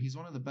 Remember, he's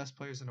one of the best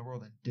players in the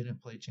world and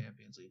didn't play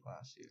Champions League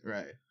last year.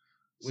 Right.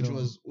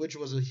 Which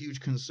was a huge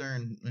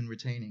concern in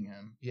retaining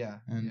him. Yeah.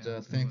 And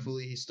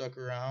thankfully he stuck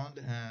around,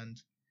 and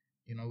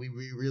we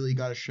really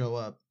got to show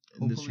up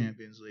in this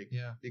Champions League.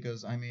 Yeah.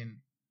 Because I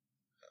mean,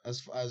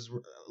 as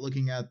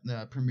looking at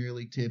the Premier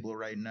League table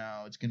right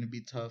now, it's going to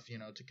be tough,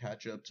 to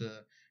catch up to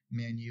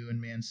Man U and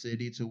Man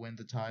City to win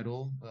the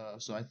title.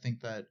 So I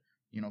think that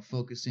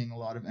focusing a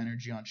lot of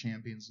energy on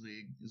Champions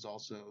League is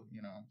also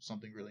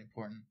something really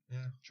important.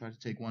 Yeah. Try to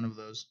take one of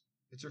those.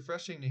 It's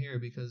refreshing to hear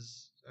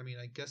because, I mean,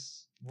 I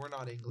guess we're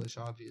not English,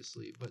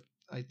 obviously, but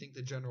I think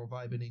the general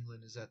vibe in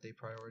England is that they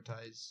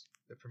prioritize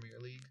the Premier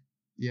League.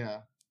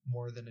 Yeah.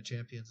 More than a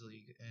Champions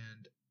League.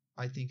 And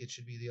I think it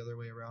should be the other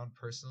way around,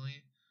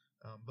 personally.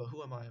 But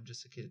who am I? I'm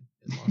just a kid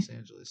in Los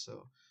Angeles.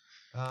 So,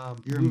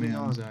 you're a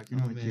man, Zach. You're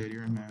not a kid.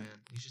 You're a man.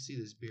 You should see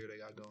this beard I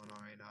got going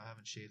on right now. I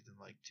haven't shaved in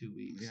like 2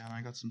 weeks. Yeah, and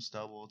I got some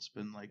stubble. It's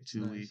been like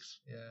 2 weeks.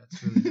 Yeah,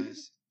 it's really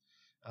nice.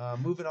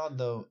 Moving on,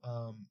 though,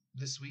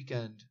 this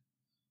weekend,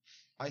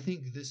 I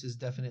think this is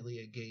definitely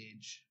a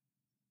gauge.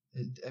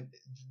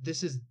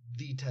 This is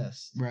the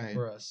test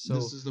for us. So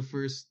this is the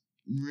first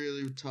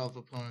really tough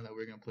opponent that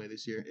we're going to play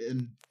this year,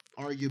 and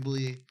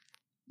arguably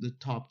the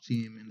top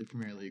team in the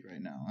Premier League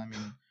right now. I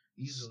mean,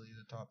 easily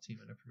the top team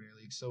in the Premier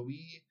League. So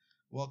we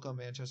welcome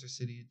Manchester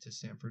City to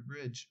Stamford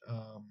Bridge.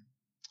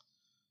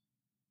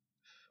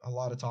 A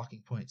lot of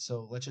talking points.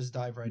 So let's just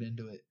dive right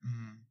into it.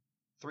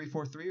 3-4-3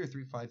 or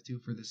 3-5-2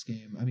 for this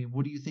game. I mean,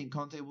 what do you think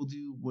Conte will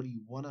do? What do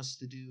you want us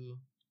to do?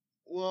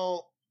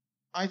 Well,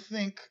 I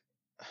think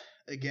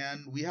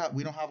again we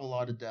don't have a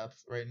lot of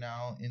depth right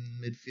now in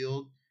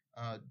midfield.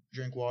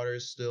 Drinkwater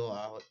is still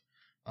out.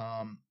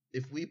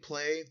 If we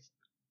play,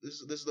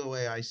 this is the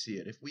way I see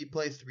it. If we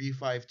play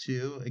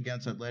 3-5-2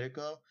 against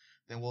Atletico,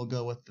 then we'll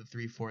go with the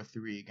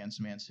 3-4-3 against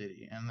Man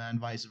City, and then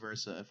vice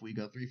versa. If we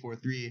go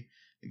 3-4-3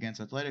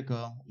 against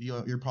Atletico,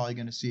 you're probably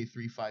going to see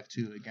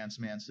 3-5-2 against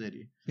Man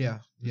City. Yeah,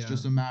 it's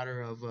just a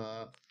matter of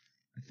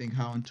I think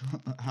how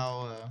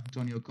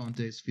Antonio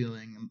Conte is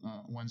feeling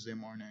Wednesday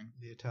morning.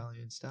 The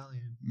Italian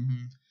stallion.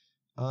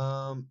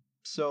 Mm-hmm.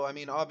 So I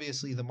mean,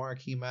 obviously the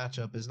marquee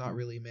matchup is not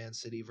really Man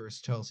City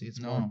versus Chelsea. It's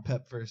more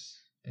Pep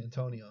versus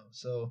Antonio.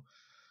 So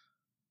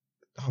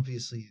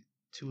obviously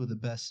two of the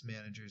best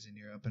managers in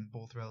Europe and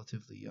both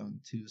relatively young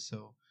too.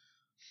 So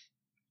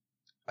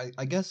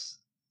I guess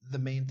the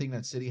main thing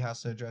that City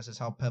has to address is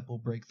how Pep will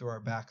break through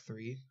our back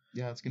three.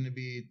 Yeah, it's going to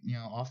be,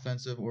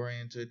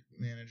 offensive-oriented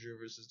manager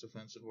versus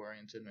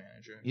defensive-oriented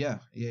manager.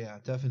 Yeah,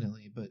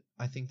 definitely. But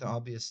I think the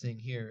obvious thing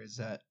here is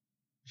that,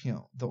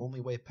 the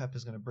only way Pep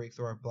is going to break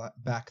through our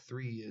back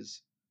three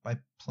is by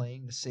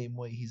playing the same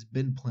way he's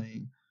been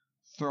playing,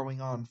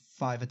 throwing on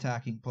 5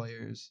 attacking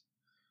players,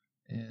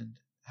 and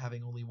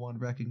having only one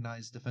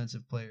recognized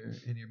defensive player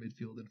in your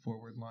midfield and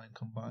forward line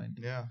combined.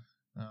 Yeah.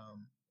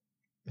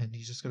 And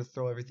he's just going to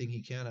throw everything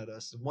he can at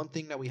us. One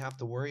thing that we have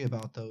to worry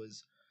about, though,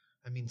 is,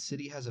 I mean,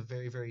 City has a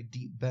very, very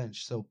deep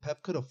bench, so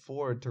Pep could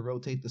afford to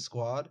rotate the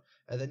squad,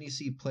 and then you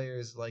see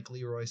players like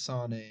Leroy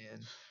Sané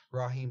and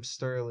Raheem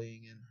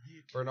Sterling and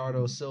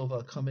Bernardo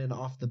Silva come in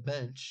off the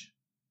bench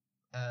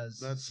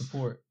as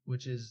support,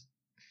 which is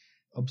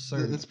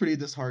absurd. That's pretty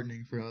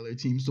disheartening for other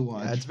teams to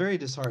watch. Yeah, it's very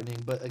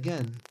disheartening, but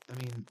again,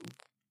 I mean,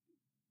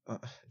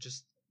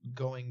 just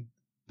going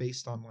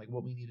based on like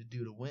what we need to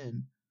do to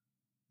win,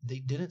 they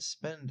did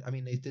spend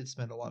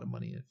a lot of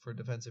money for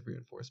defensive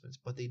reinforcements,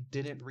 but they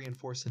didn't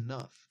reinforce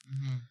enough.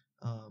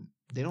 Mm-hmm.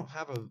 They don't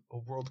have a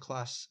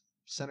world-class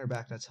center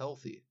back that's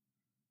healthy,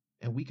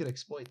 and we could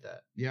exploit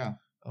that. Yeah.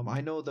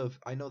 I know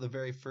the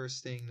very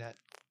first thing that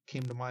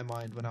came to my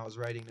mind when I was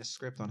writing this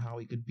script on how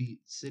we could beat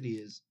City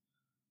is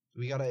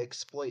we got to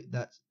exploit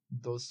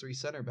those 3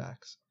 center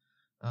backs.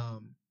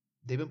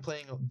 They've been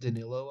playing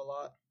Danilo a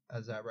lot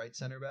as that right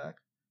center back.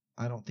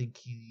 I don't think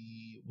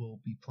he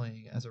will be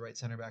playing as a right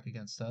center back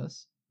against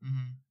us.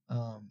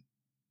 Mm-hmm.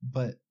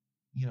 But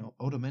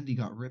Otamendi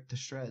got ripped to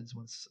shreds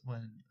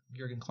when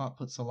Jurgen Klopp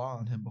put Salah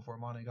on him before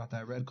Mane got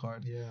that red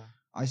card. Yeah.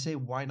 I say,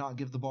 why not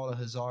give the ball to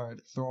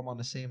Hazard, throw him on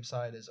the same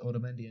side as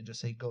Otamendi, and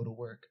just say go to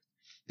work?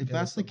 If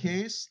that's the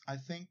case, I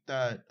think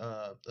that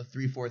a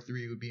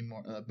 3-4-3 would be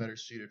more better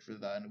suited for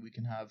that, and we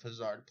can have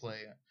Hazard play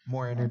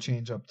more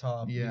interchange up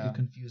top. Yeah, we can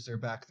confuse their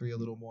back three a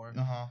little more.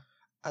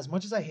 As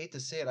much as I hate to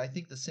say it, I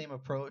think the same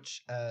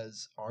approach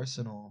as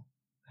Arsenal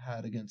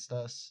had against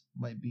us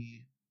might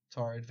be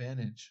to our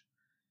advantage.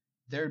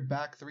 Their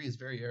back three is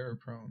very error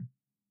prone,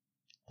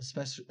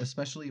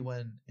 especially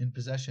when in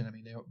possession. I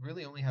mean, they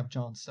really only have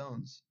John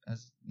Stones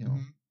as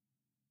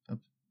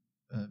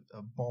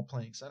a ball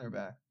playing center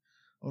back.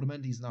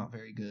 Otamendi's not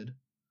very good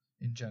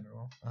in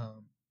general.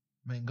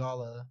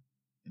 Mangala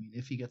I mean,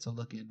 if he gets a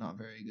look in, not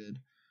very good.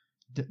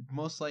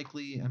 Most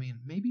likely, I mean,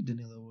 maybe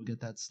Danilo will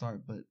get that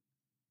start, but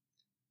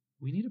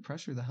we need to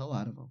pressure the hell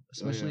out of him,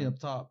 especially up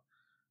top.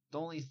 The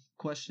only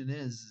question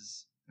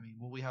is, I mean,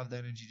 will we have the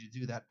energy to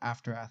do that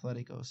after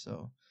Atletico?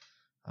 So,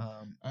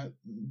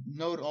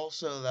 note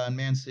also that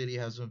Man City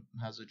has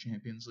a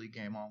Champions League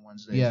game on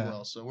Wednesday Yeah. as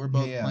well, so we're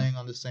both Yeah. playing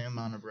on the same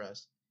amount of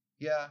rest.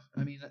 yeah,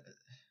 I mean,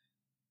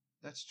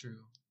 that's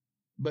true.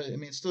 But I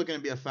mean, it's still going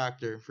to be a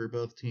factor for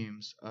both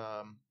teams.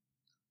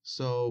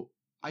 So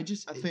I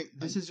think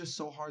this is just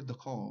so hard to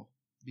call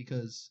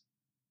because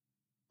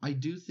I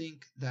do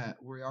think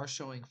that we are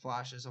showing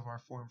flashes of our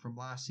form from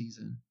last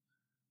season,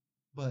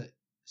 but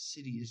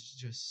City is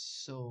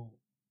just so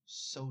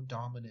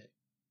dominant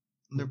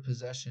in their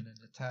possession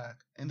and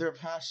attack. in their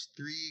past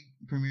 3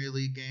 Premier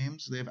League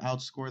games, they've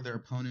outscored their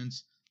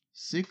opponents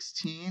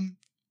 16-0.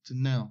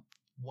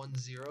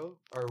 1-0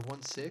 or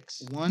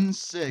 1-6.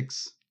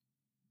 1-6,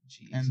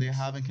 and they Jesus.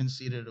 haven't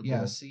conceded a goal.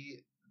 Yeah,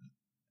 see,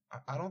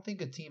 I don't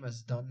think a team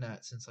has done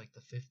that since like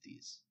the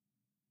 50s.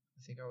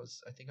 I think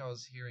I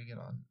was hearing it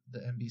on the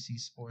NBC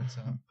Sports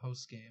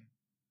post game.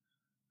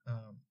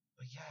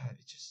 But yeah,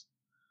 it just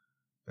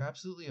they're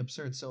absolutely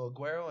absurd. So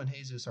Aguero and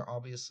Jesus are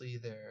obviously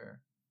their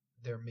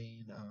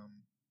main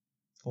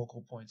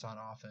focal points on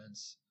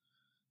offense.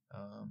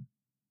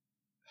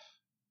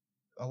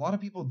 A lot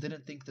of people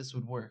didn't think this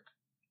would work.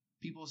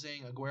 People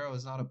saying Aguero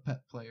is not a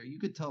pet player. You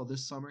could tell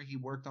this summer he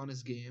worked on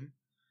his game,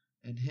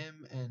 and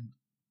him and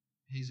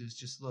Jesus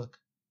just look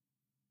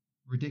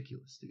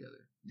ridiculous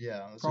together.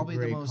 Yeah, that's Probably a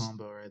the great most-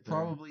 combo right there.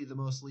 Probably the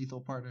most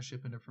lethal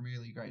partnership in the Premier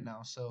League right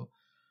now. So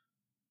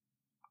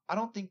I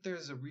don't think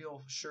there's a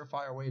real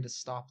surefire way to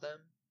stop them.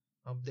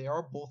 They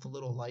are both a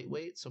little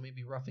lightweight, so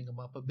maybe roughing them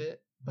up a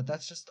bit. But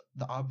that's just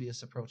the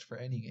obvious approach for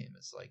any game.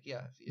 It's like,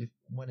 yeah, if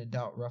when in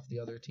doubt, rough the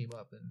other team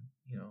up and,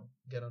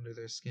 get under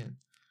their skin.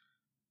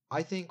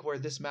 I think where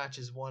this match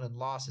is won and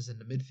lost is in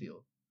the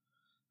midfield.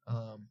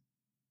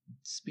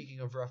 Speaking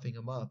of roughing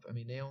them up, I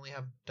mean, they only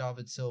have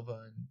David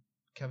Silva and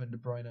Kevin De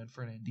Bruyne and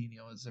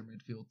Fernandinho as their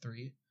midfield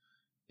 3.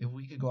 If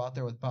we could go out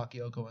there with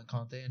Bakayoko and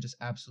Conte and just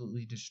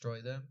absolutely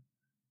destroy them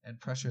and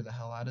pressure the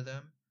hell out of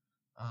them,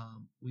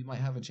 we might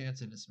have a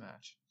chance in this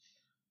match.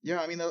 Yeah,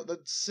 I mean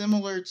that's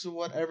similar to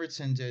what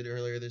Everton did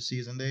earlier this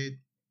season.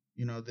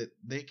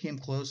 They came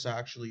close to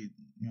actually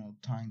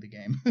tying the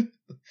game.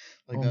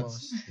 Like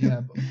Almost,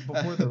 yeah.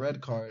 Before the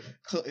red card,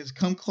 it's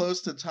come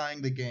close to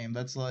tying the game.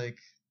 That's like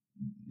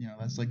the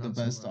Not so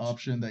best much.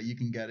 option that you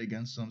can get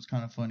against them. It's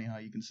kind of funny how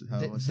you can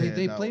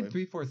they played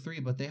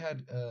 3-4-3, but they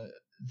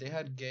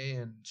had Gay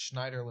and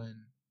Schneiderlin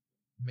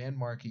man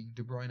marking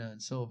De Bruyne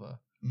and Silva.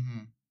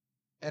 Mm-hmm.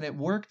 And it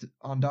worked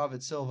on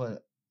David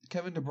Silva.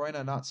 Kevin De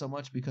Bruyne not so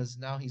much because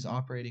now he's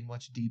operating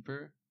much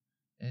deeper,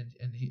 and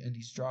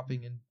he's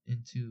dropping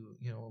into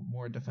a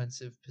more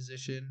defensive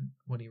position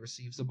when he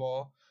receives the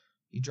ball.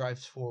 He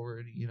drives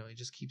forward. He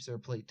just keeps their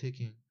play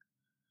ticking.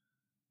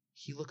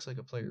 He looks like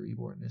a player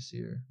reborn this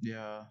year.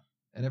 Yeah.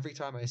 And every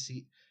time I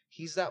see,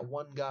 he's that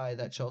one guy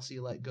that Chelsea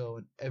let go,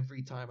 and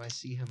every time I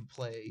see him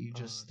play, you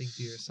just think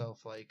to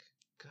yourself like,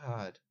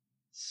 God,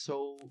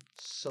 so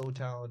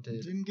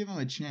talented. Didn't give him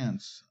a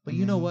chance. But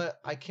you know what?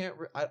 I can't.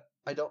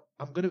 I don't.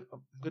 I'm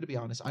gonna be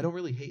honest. I don't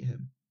really hate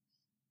him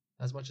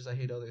as much as I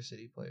hate other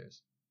City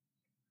players.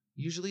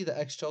 Usually, the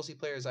ex-Chelsea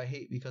players I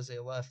hate because they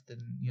left,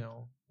 and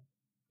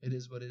it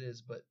is what it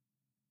is. But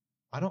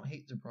I don't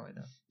hate De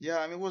Bruyne. Yeah,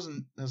 I mean, it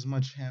wasn't as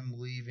much him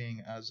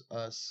leaving as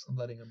us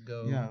Letting him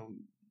go. Yeah,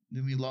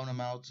 did we loan him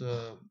out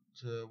to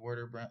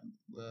Werder Bremen?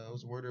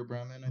 Was Werder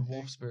Bremen? I think?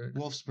 Wolfsburg.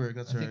 Wolfsburg,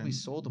 that's I right. think we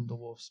sold him to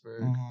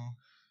Wolfsburg,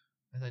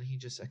 and then he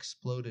just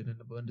exploded in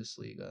the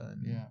Bundesliga,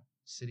 and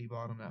City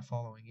bought him that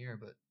following year.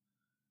 But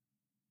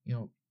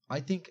I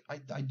think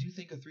I do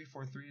think a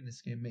 3-4-3 in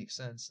this game makes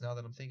sense now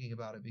that I'm thinking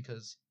about it,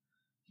 because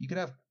you could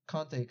have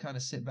Conte kind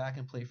of sit back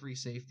and play free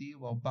safety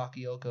while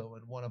Bakayoko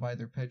and one of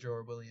either Pedro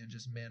or Willian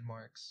just man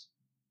marks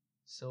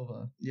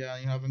Silva. Yeah,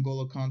 you have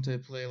N'Golo Conte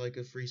play like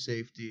a free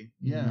safety.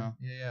 Yeah,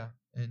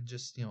 and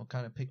just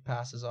kind of pick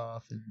passes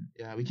off and.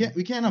 Yeah, we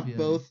can't have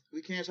both.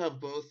 We can't have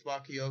both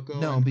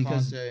Bakayoko and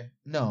because Conte.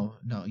 No,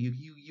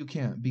 you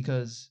can't,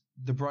 because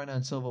De Bruyne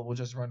and Silva will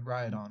just run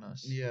riot on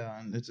us. Yeah,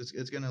 and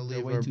it's gonna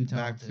leave way our too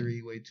back talented.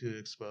 3 way too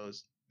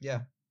exposed.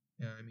 Yeah.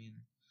 I mean,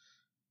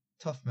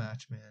 tough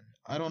match, man.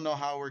 I don't know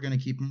how we're gonna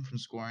keep him from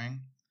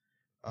scoring.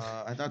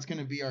 That's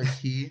gonna be our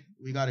key.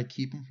 We gotta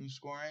keep him from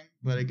scoring.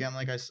 But again,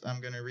 like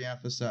I'm gonna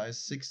reemphasize,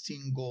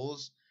 16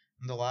 goals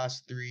in the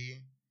last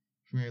 3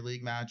 Premier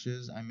League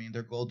matches. I mean,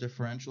 their goal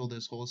differential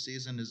this whole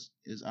season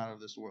is out of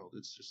this world.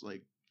 It's just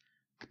like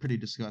pretty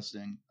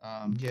disgusting.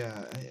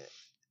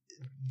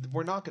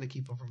 We're not going to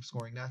keep them from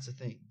scoring. That's the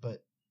thing.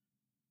 But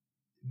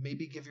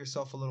maybe give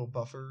yourself a little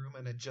buffer room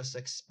and then just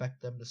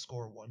expect them to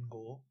score 1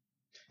 goal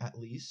at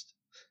least.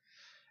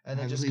 And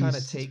then just kind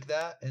of take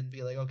that and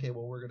be like, okay,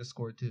 well, we're going to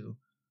score 2.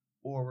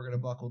 Or we're going to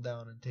buckle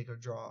down and take a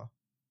draw.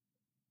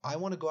 I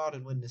want to go out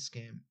and win this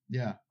game.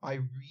 Yeah. I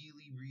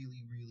really,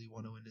 really, really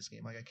want to win this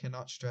game. Like, I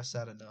cannot stress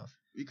that enough.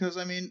 Because,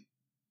 I mean,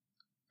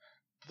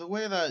 the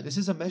way that This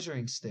is a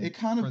measuring stick It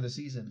kind of- for the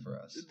season for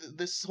us.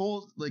 this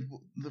whole like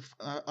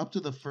up to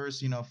the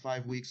first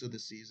 5 weeks of the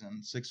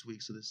season, 6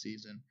 weeks of the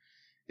season,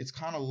 it's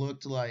kind of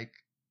looked like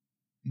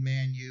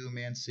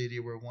Man City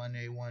were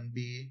 1A,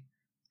 1B,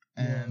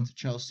 and Yeah.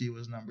 Chelsea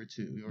was number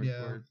 2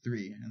 Yeah. or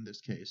 3 in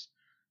this case.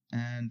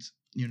 And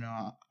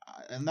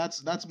and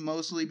that's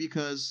mostly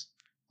because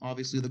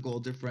obviously the goal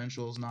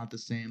differential is not the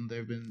same.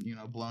 They've been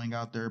blowing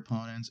out their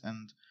opponents,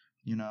 and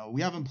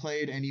we haven't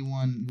played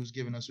anyone who's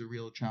given us a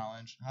real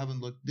challenge.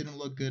 Didn't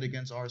look good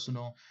against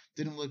Arsenal.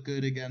 Didn't look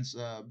good against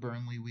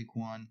Burnley week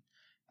 1.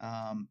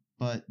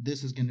 But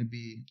this is going to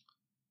be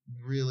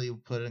really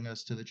putting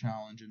us to the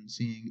challenge and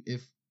seeing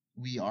if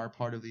we are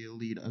part of the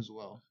elite as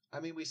well. I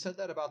mean, we said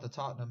that about the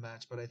Tottenham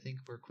match, but I think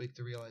we're quick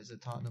to realize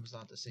that Tottenham's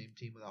not the same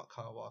team without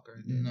Kyle Walker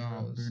and Danny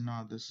No, Rose. they're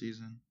not this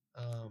season.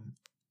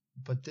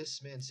 But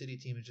this Man City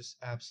team is just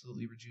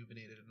absolutely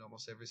rejuvenated in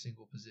almost every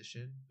single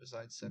position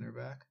besides center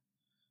back,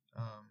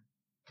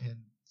 and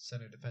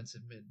center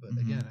defensive mid. But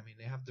again, I mean,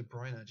 they have De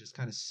Bruyne just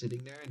kind of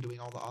sitting there and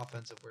doing all the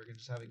offensive work, and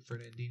just having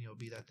Fernandinho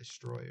be that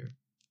destroyer.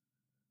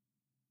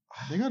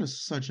 They got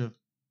such a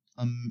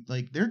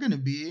they're gonna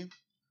be.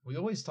 We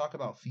always talk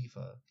about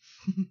FIFA.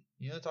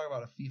 You talk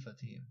about a FIFA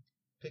team.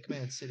 Pick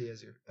Man City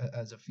as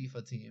a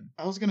FIFA team.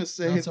 I was gonna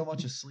say Not so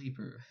much a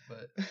sleeper,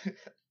 but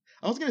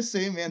I was gonna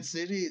say Man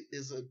City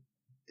is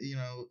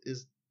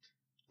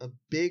a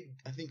big,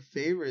 I think,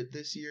 favorite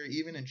this year,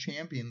 even in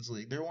Champions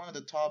League. They're one of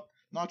the top,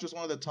 not just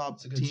one of the top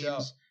It's a good teams,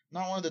 shout.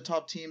 not one of the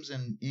top teams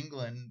in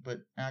England,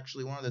 but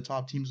actually one of the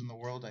top teams in the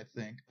world, I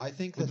think. I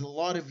think With that a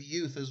lot of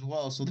youth as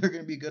well, so they're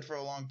going to be good for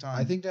a long time.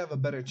 I think they have a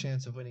better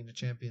chance of winning the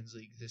Champions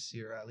League this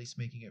year, at least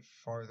making it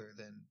farther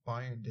than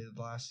Bayern did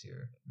last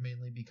year,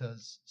 mainly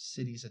because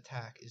City's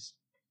attack is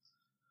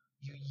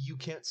you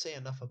can't say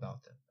enough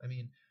about them. I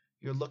mean,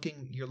 you're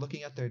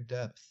looking at their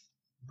depth.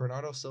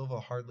 Bernardo Silva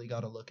hardly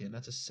got a look in.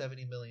 That's a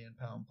 70 million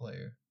pound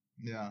player.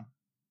 Yeah.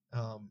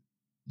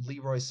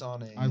 Leroy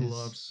Sané. I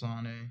love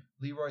Sané.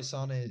 Leroy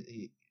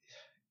Sané.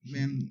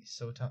 Man. He's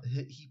so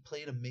talented. He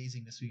played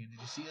amazing this weekend.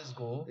 Did you see his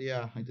goal?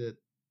 Yeah, I did.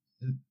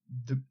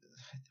 What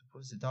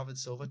was it? David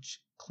Silva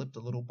clipped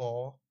a little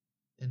ball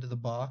into the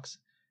box,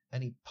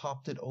 and he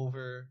popped it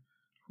over.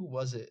 Who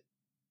was it?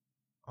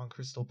 On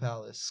Crystal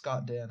Palace,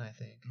 Scott Dan, I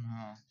think.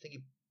 Uh-huh. I think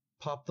he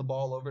popped the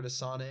ball over to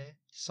Sané.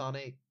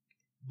 Sané,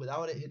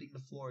 without it hitting the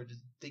floor,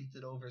 just dinked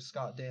it over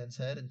Scott Dan's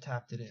head and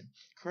tapped it in.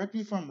 Correct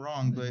me if I'm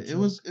wrong, but it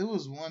was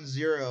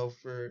 1-0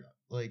 for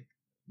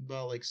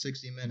about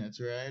 60 minutes,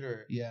 right?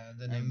 Or Yeah,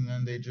 and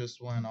then they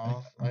just went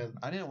off.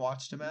 I didn't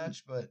watch the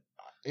match, but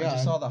Yeah, I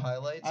just saw the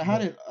highlights. I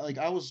had it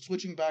I was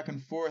switching back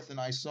and forth, and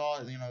I saw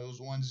it. It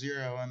was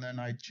 1-0, and then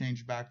I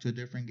changed back to a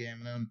different game,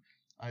 and then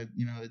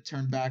it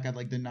turned back at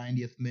the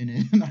 90th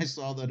minute, and I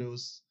saw that it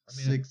was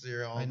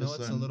 6-0. I know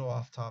it's a little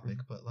off topic,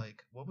 but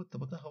what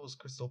the hell was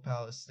Crystal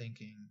Palace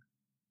thinking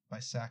by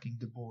sacking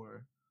De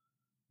Boer,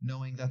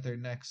 knowing that their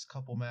next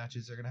couple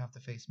matches they're gonna have to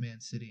face Man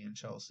City and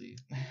Chelsea?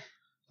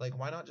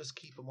 Why not just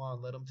keep them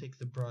on, let them take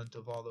the brunt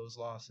of all those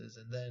losses,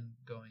 and then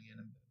going in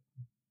and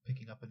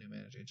picking up a new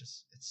manager?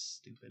 It's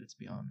stupid. It's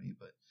beyond me.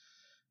 But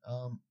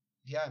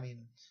yeah, I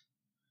mean,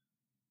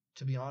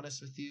 to be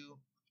honest with you,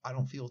 I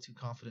don't feel too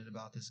confident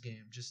about this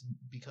game, just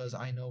because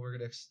I know we're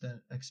gonna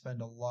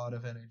expend a lot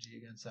of energy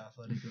against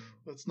Atletico.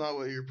 That's not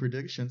what your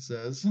prediction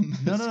says.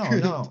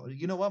 No.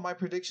 You know what? My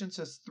prediction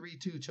says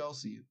 3-2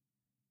 Chelsea.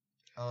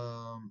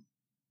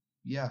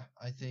 Yeah,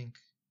 I think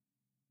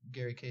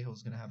Gary Cahill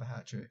is gonna have a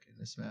hat trick in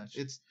this match.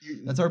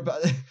 That's our.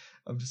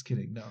 I'm just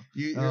kidding.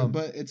 No.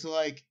 But it's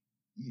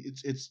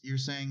you're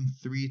saying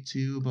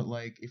 3-2, but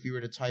if you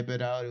were to type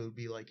it out, it would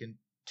be in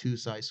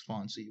 2-size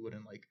font, so you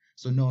wouldn't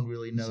so no one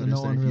really noticed. So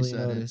no one really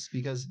noticed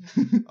because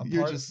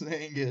you're just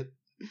saying it.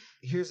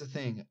 Here's the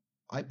thing: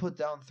 I put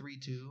down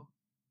 3-2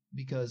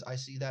 because I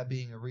see that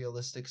being a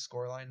realistic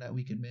scoreline that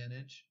we can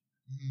manage.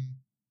 Mm-hmm.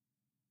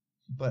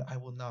 But I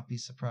will not be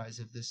surprised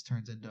if this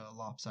turns into a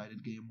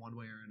lopsided game one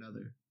way or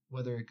another,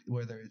 whether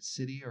it's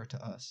City or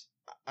to us.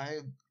 I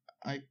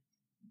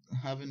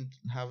haven't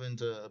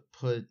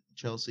put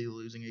Chelsea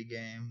losing a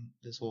game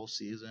this whole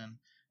season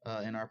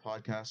in our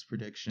podcast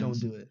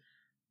predictions. Don't do it.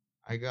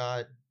 I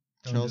got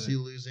Chelsea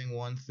losing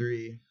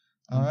 1-3.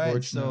 All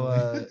right,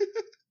 so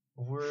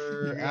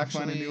we're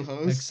actually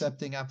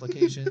accepting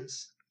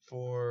applications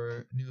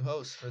for new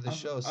hosts for this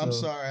show. So I'm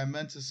sorry, I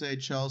meant to say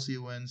Chelsea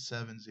wins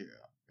 7-0.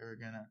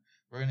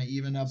 We're gonna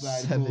even up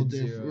that goal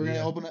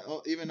differential. We're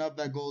gonna even up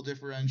that goal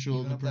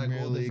differential in the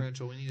Premier League.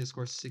 Differential. We need to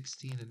score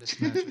 16 in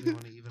this match. We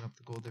want to even up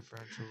the goal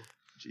differential.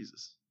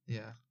 Jesus.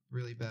 Yeah,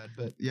 really bad.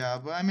 But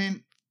I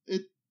mean,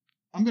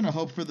 I'm gonna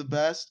hope for the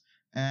best,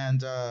 and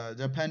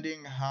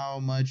depending how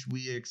much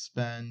we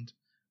expend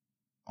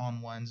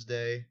on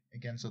Wednesday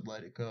against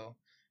Atletico,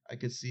 I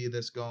could see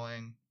this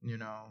going,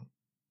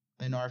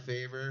 in our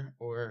favor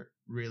or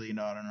really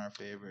not in our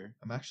favor.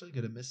 I'm actually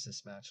gonna miss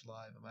this match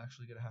live. I'm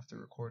actually gonna have to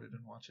record it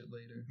and watch it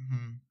later.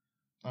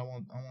 Mm-hmm. I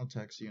won't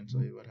text you and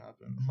tell you what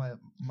happened.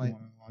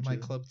 My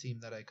club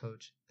team that I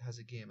coach has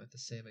a game at the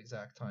same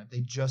exact time. They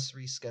just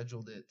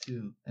rescheduled it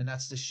too, and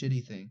that's the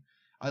shitty thing.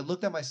 I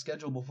looked at my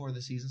schedule before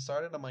the season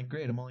started. I'm like,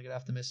 great. I'm only gonna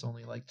have to miss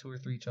only like 2 or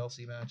 3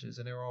 Chelsea matches,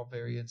 and they were all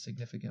very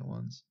insignificant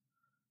ones.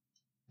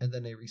 And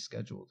then they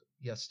rescheduled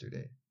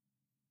yesterday,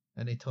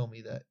 and they told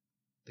me that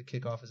the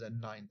kickoff is at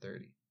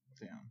 9:30.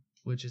 Damn.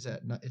 Which is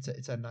at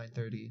it's at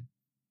 9:30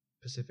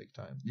 Pacific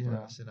time for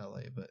us in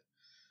LA. But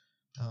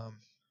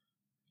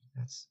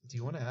that's. Do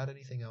you want to add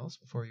anything else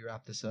before you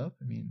wrap this up?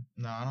 I mean,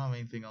 No, I don't have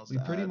anything else. we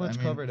to pretty add. much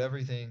covered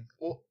everything.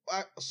 Well,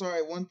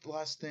 sorry. One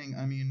last thing.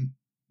 I mean,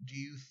 do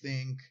you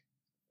think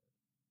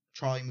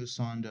Charlie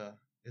Musonda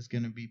is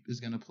gonna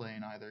play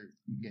in either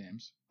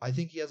games? I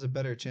think he has a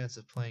better chance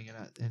of playing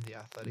in the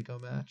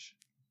Atletico match,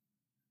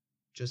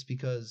 just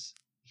because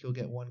he'll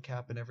get one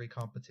cap in every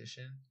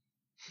competition.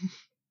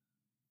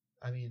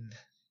 I mean,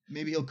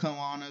 maybe he'll come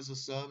on as a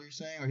sub. You're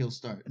saying, or he'll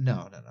start?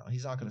 No.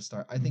 He's not going to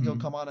start. I think he'll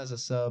come on as a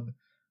sub.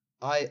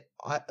 I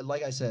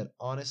like I said,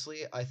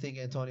 honestly, I think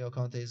Antonio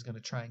Conte is going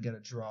to try and get a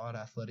draw at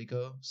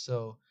Atletico,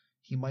 so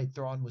he might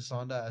throw on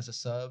Musonda as a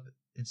sub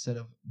instead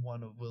of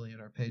one of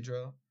Willian or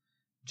Pedro,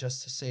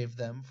 just to save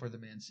them for the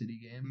Man City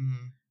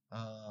game.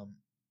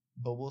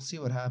 But we'll see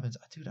what happens.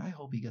 Dude, I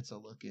hope he gets a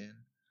look in.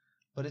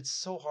 But it's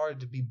so hard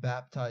to be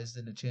baptized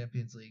in the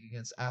Champions League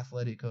against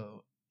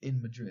Atletico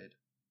in Madrid.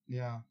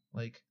 Yeah.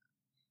 Like,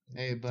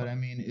 hey, but I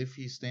mean, if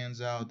he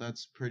stands out,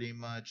 that's pretty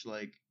much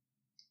like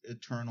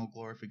eternal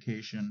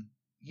glorification.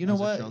 You know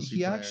what?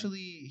 He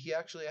actually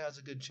has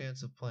a good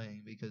chance of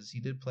playing because he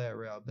did play at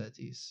Real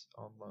Betis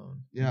on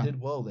loan. Yeah. He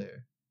did well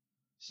there.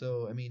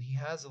 So, I mean, he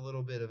has a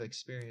little bit of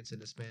experience in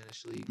the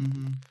Spanish league.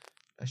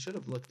 I should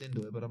have looked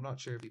into it, but I'm not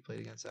sure if he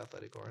played against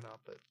Atletico or not.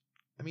 But,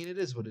 I mean, it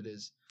is what it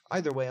is.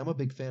 Either way, I'm a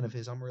big fan of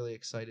his. I'm really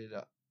excited.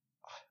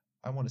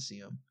 I want to see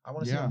him. I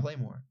want to see him play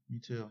more. Me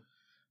too.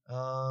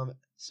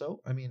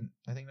 So, I mean,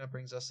 I think that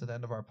brings us to the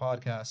end of our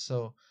podcast.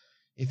 So,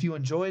 if you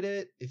enjoyed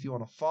it, if you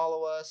want to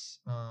follow us,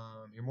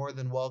 you're more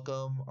than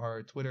welcome.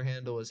 Our Twitter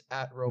handle is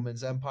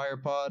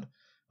 @RomansEmpirePod.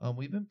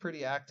 We've been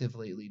pretty active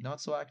lately.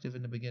 Not so active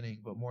in the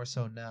beginning, but more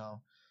so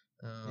now.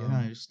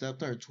 You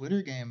stepped our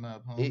Twitter game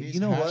up, homies. You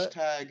know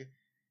Hashtag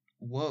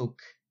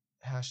woke.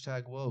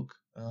 Hashtag woke.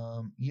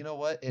 You know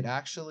what? It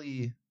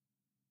actually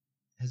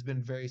has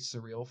been very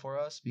surreal for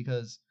us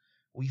because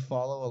we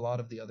follow a lot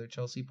of the other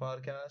Chelsea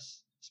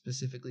podcasts,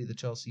 specifically the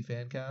Chelsea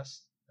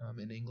Fancast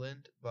in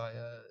England by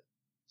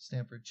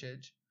Stamford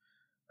Chidge.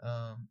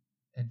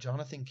 And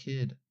Jonathan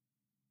Kidd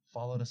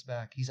followed us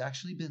back. He's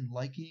actually been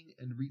liking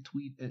and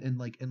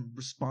and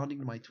responding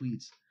to my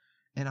tweets.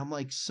 And I'm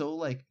like so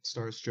like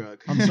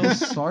starstruck. I'm so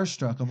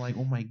starstruck. I'm like,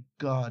 oh my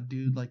god,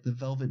 dude! Like the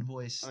Velvet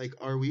Voice. Like,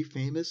 are we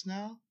famous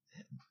now?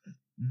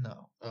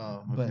 No.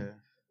 Oh, okay.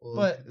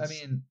 But I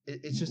mean,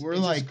 it's just crazy.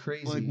 We're like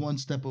one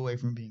step away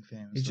from being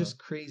famous. It's just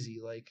crazy.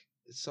 Like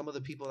some of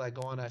the people that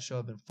go on that show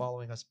have been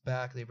following us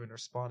back. They've been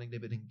responding.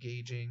 They've been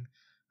engaging.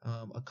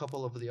 A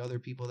couple of the other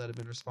people that have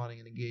been responding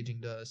and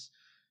engaging to us.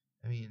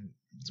 I mean,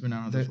 it's been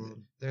out of this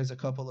world. There's a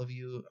couple of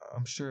you.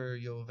 I'm sure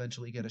you'll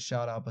eventually get a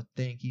shout out, but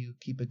thank you.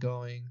 Keep it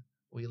going.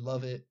 We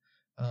love it.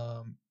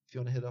 If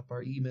you want to hit up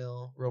our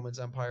email,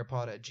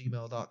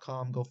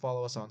 romansempirepod@gmail.com. Go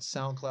follow us on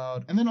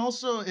SoundCloud. And then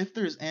also, if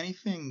there's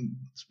anything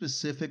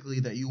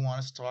specifically that you want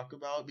us to talk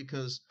about,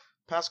 because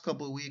past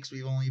couple of weeks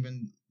we've only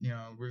been,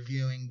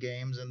 reviewing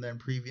games and then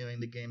previewing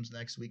the games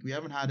next week. We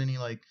haven't had any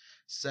like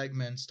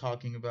segments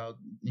talking about,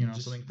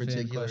 something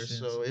particular.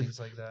 So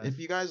if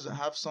you guys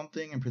have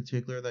something in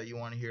particular that you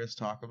want to hear us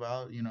talk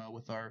about,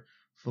 with our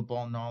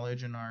football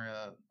knowledge and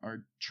our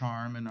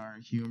charm and our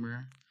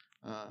humor,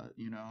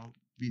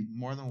 be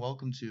more than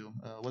welcome to.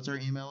 What's our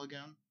email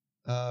again?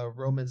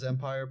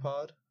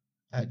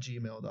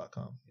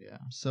 romansempirepod@gmail.com. Yeah.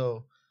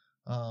 So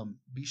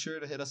be sure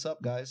to hit us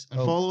up, guys. And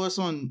follow us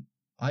on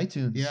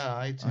iTunes.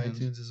 Yeah,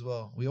 iTunes as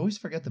well. We always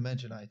forget to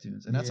mention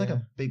iTunes, and that's like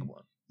a big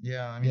one.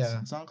 Yeah, I mean,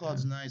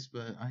 SoundCloud's nice,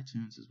 but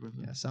iTunes is worth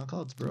it. Yeah,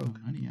 SoundCloud's broke.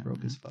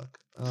 Broke as fuck.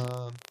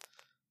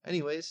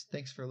 Anyways,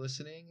 thanks for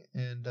listening,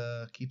 and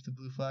keep the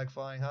blue flag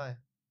flying high.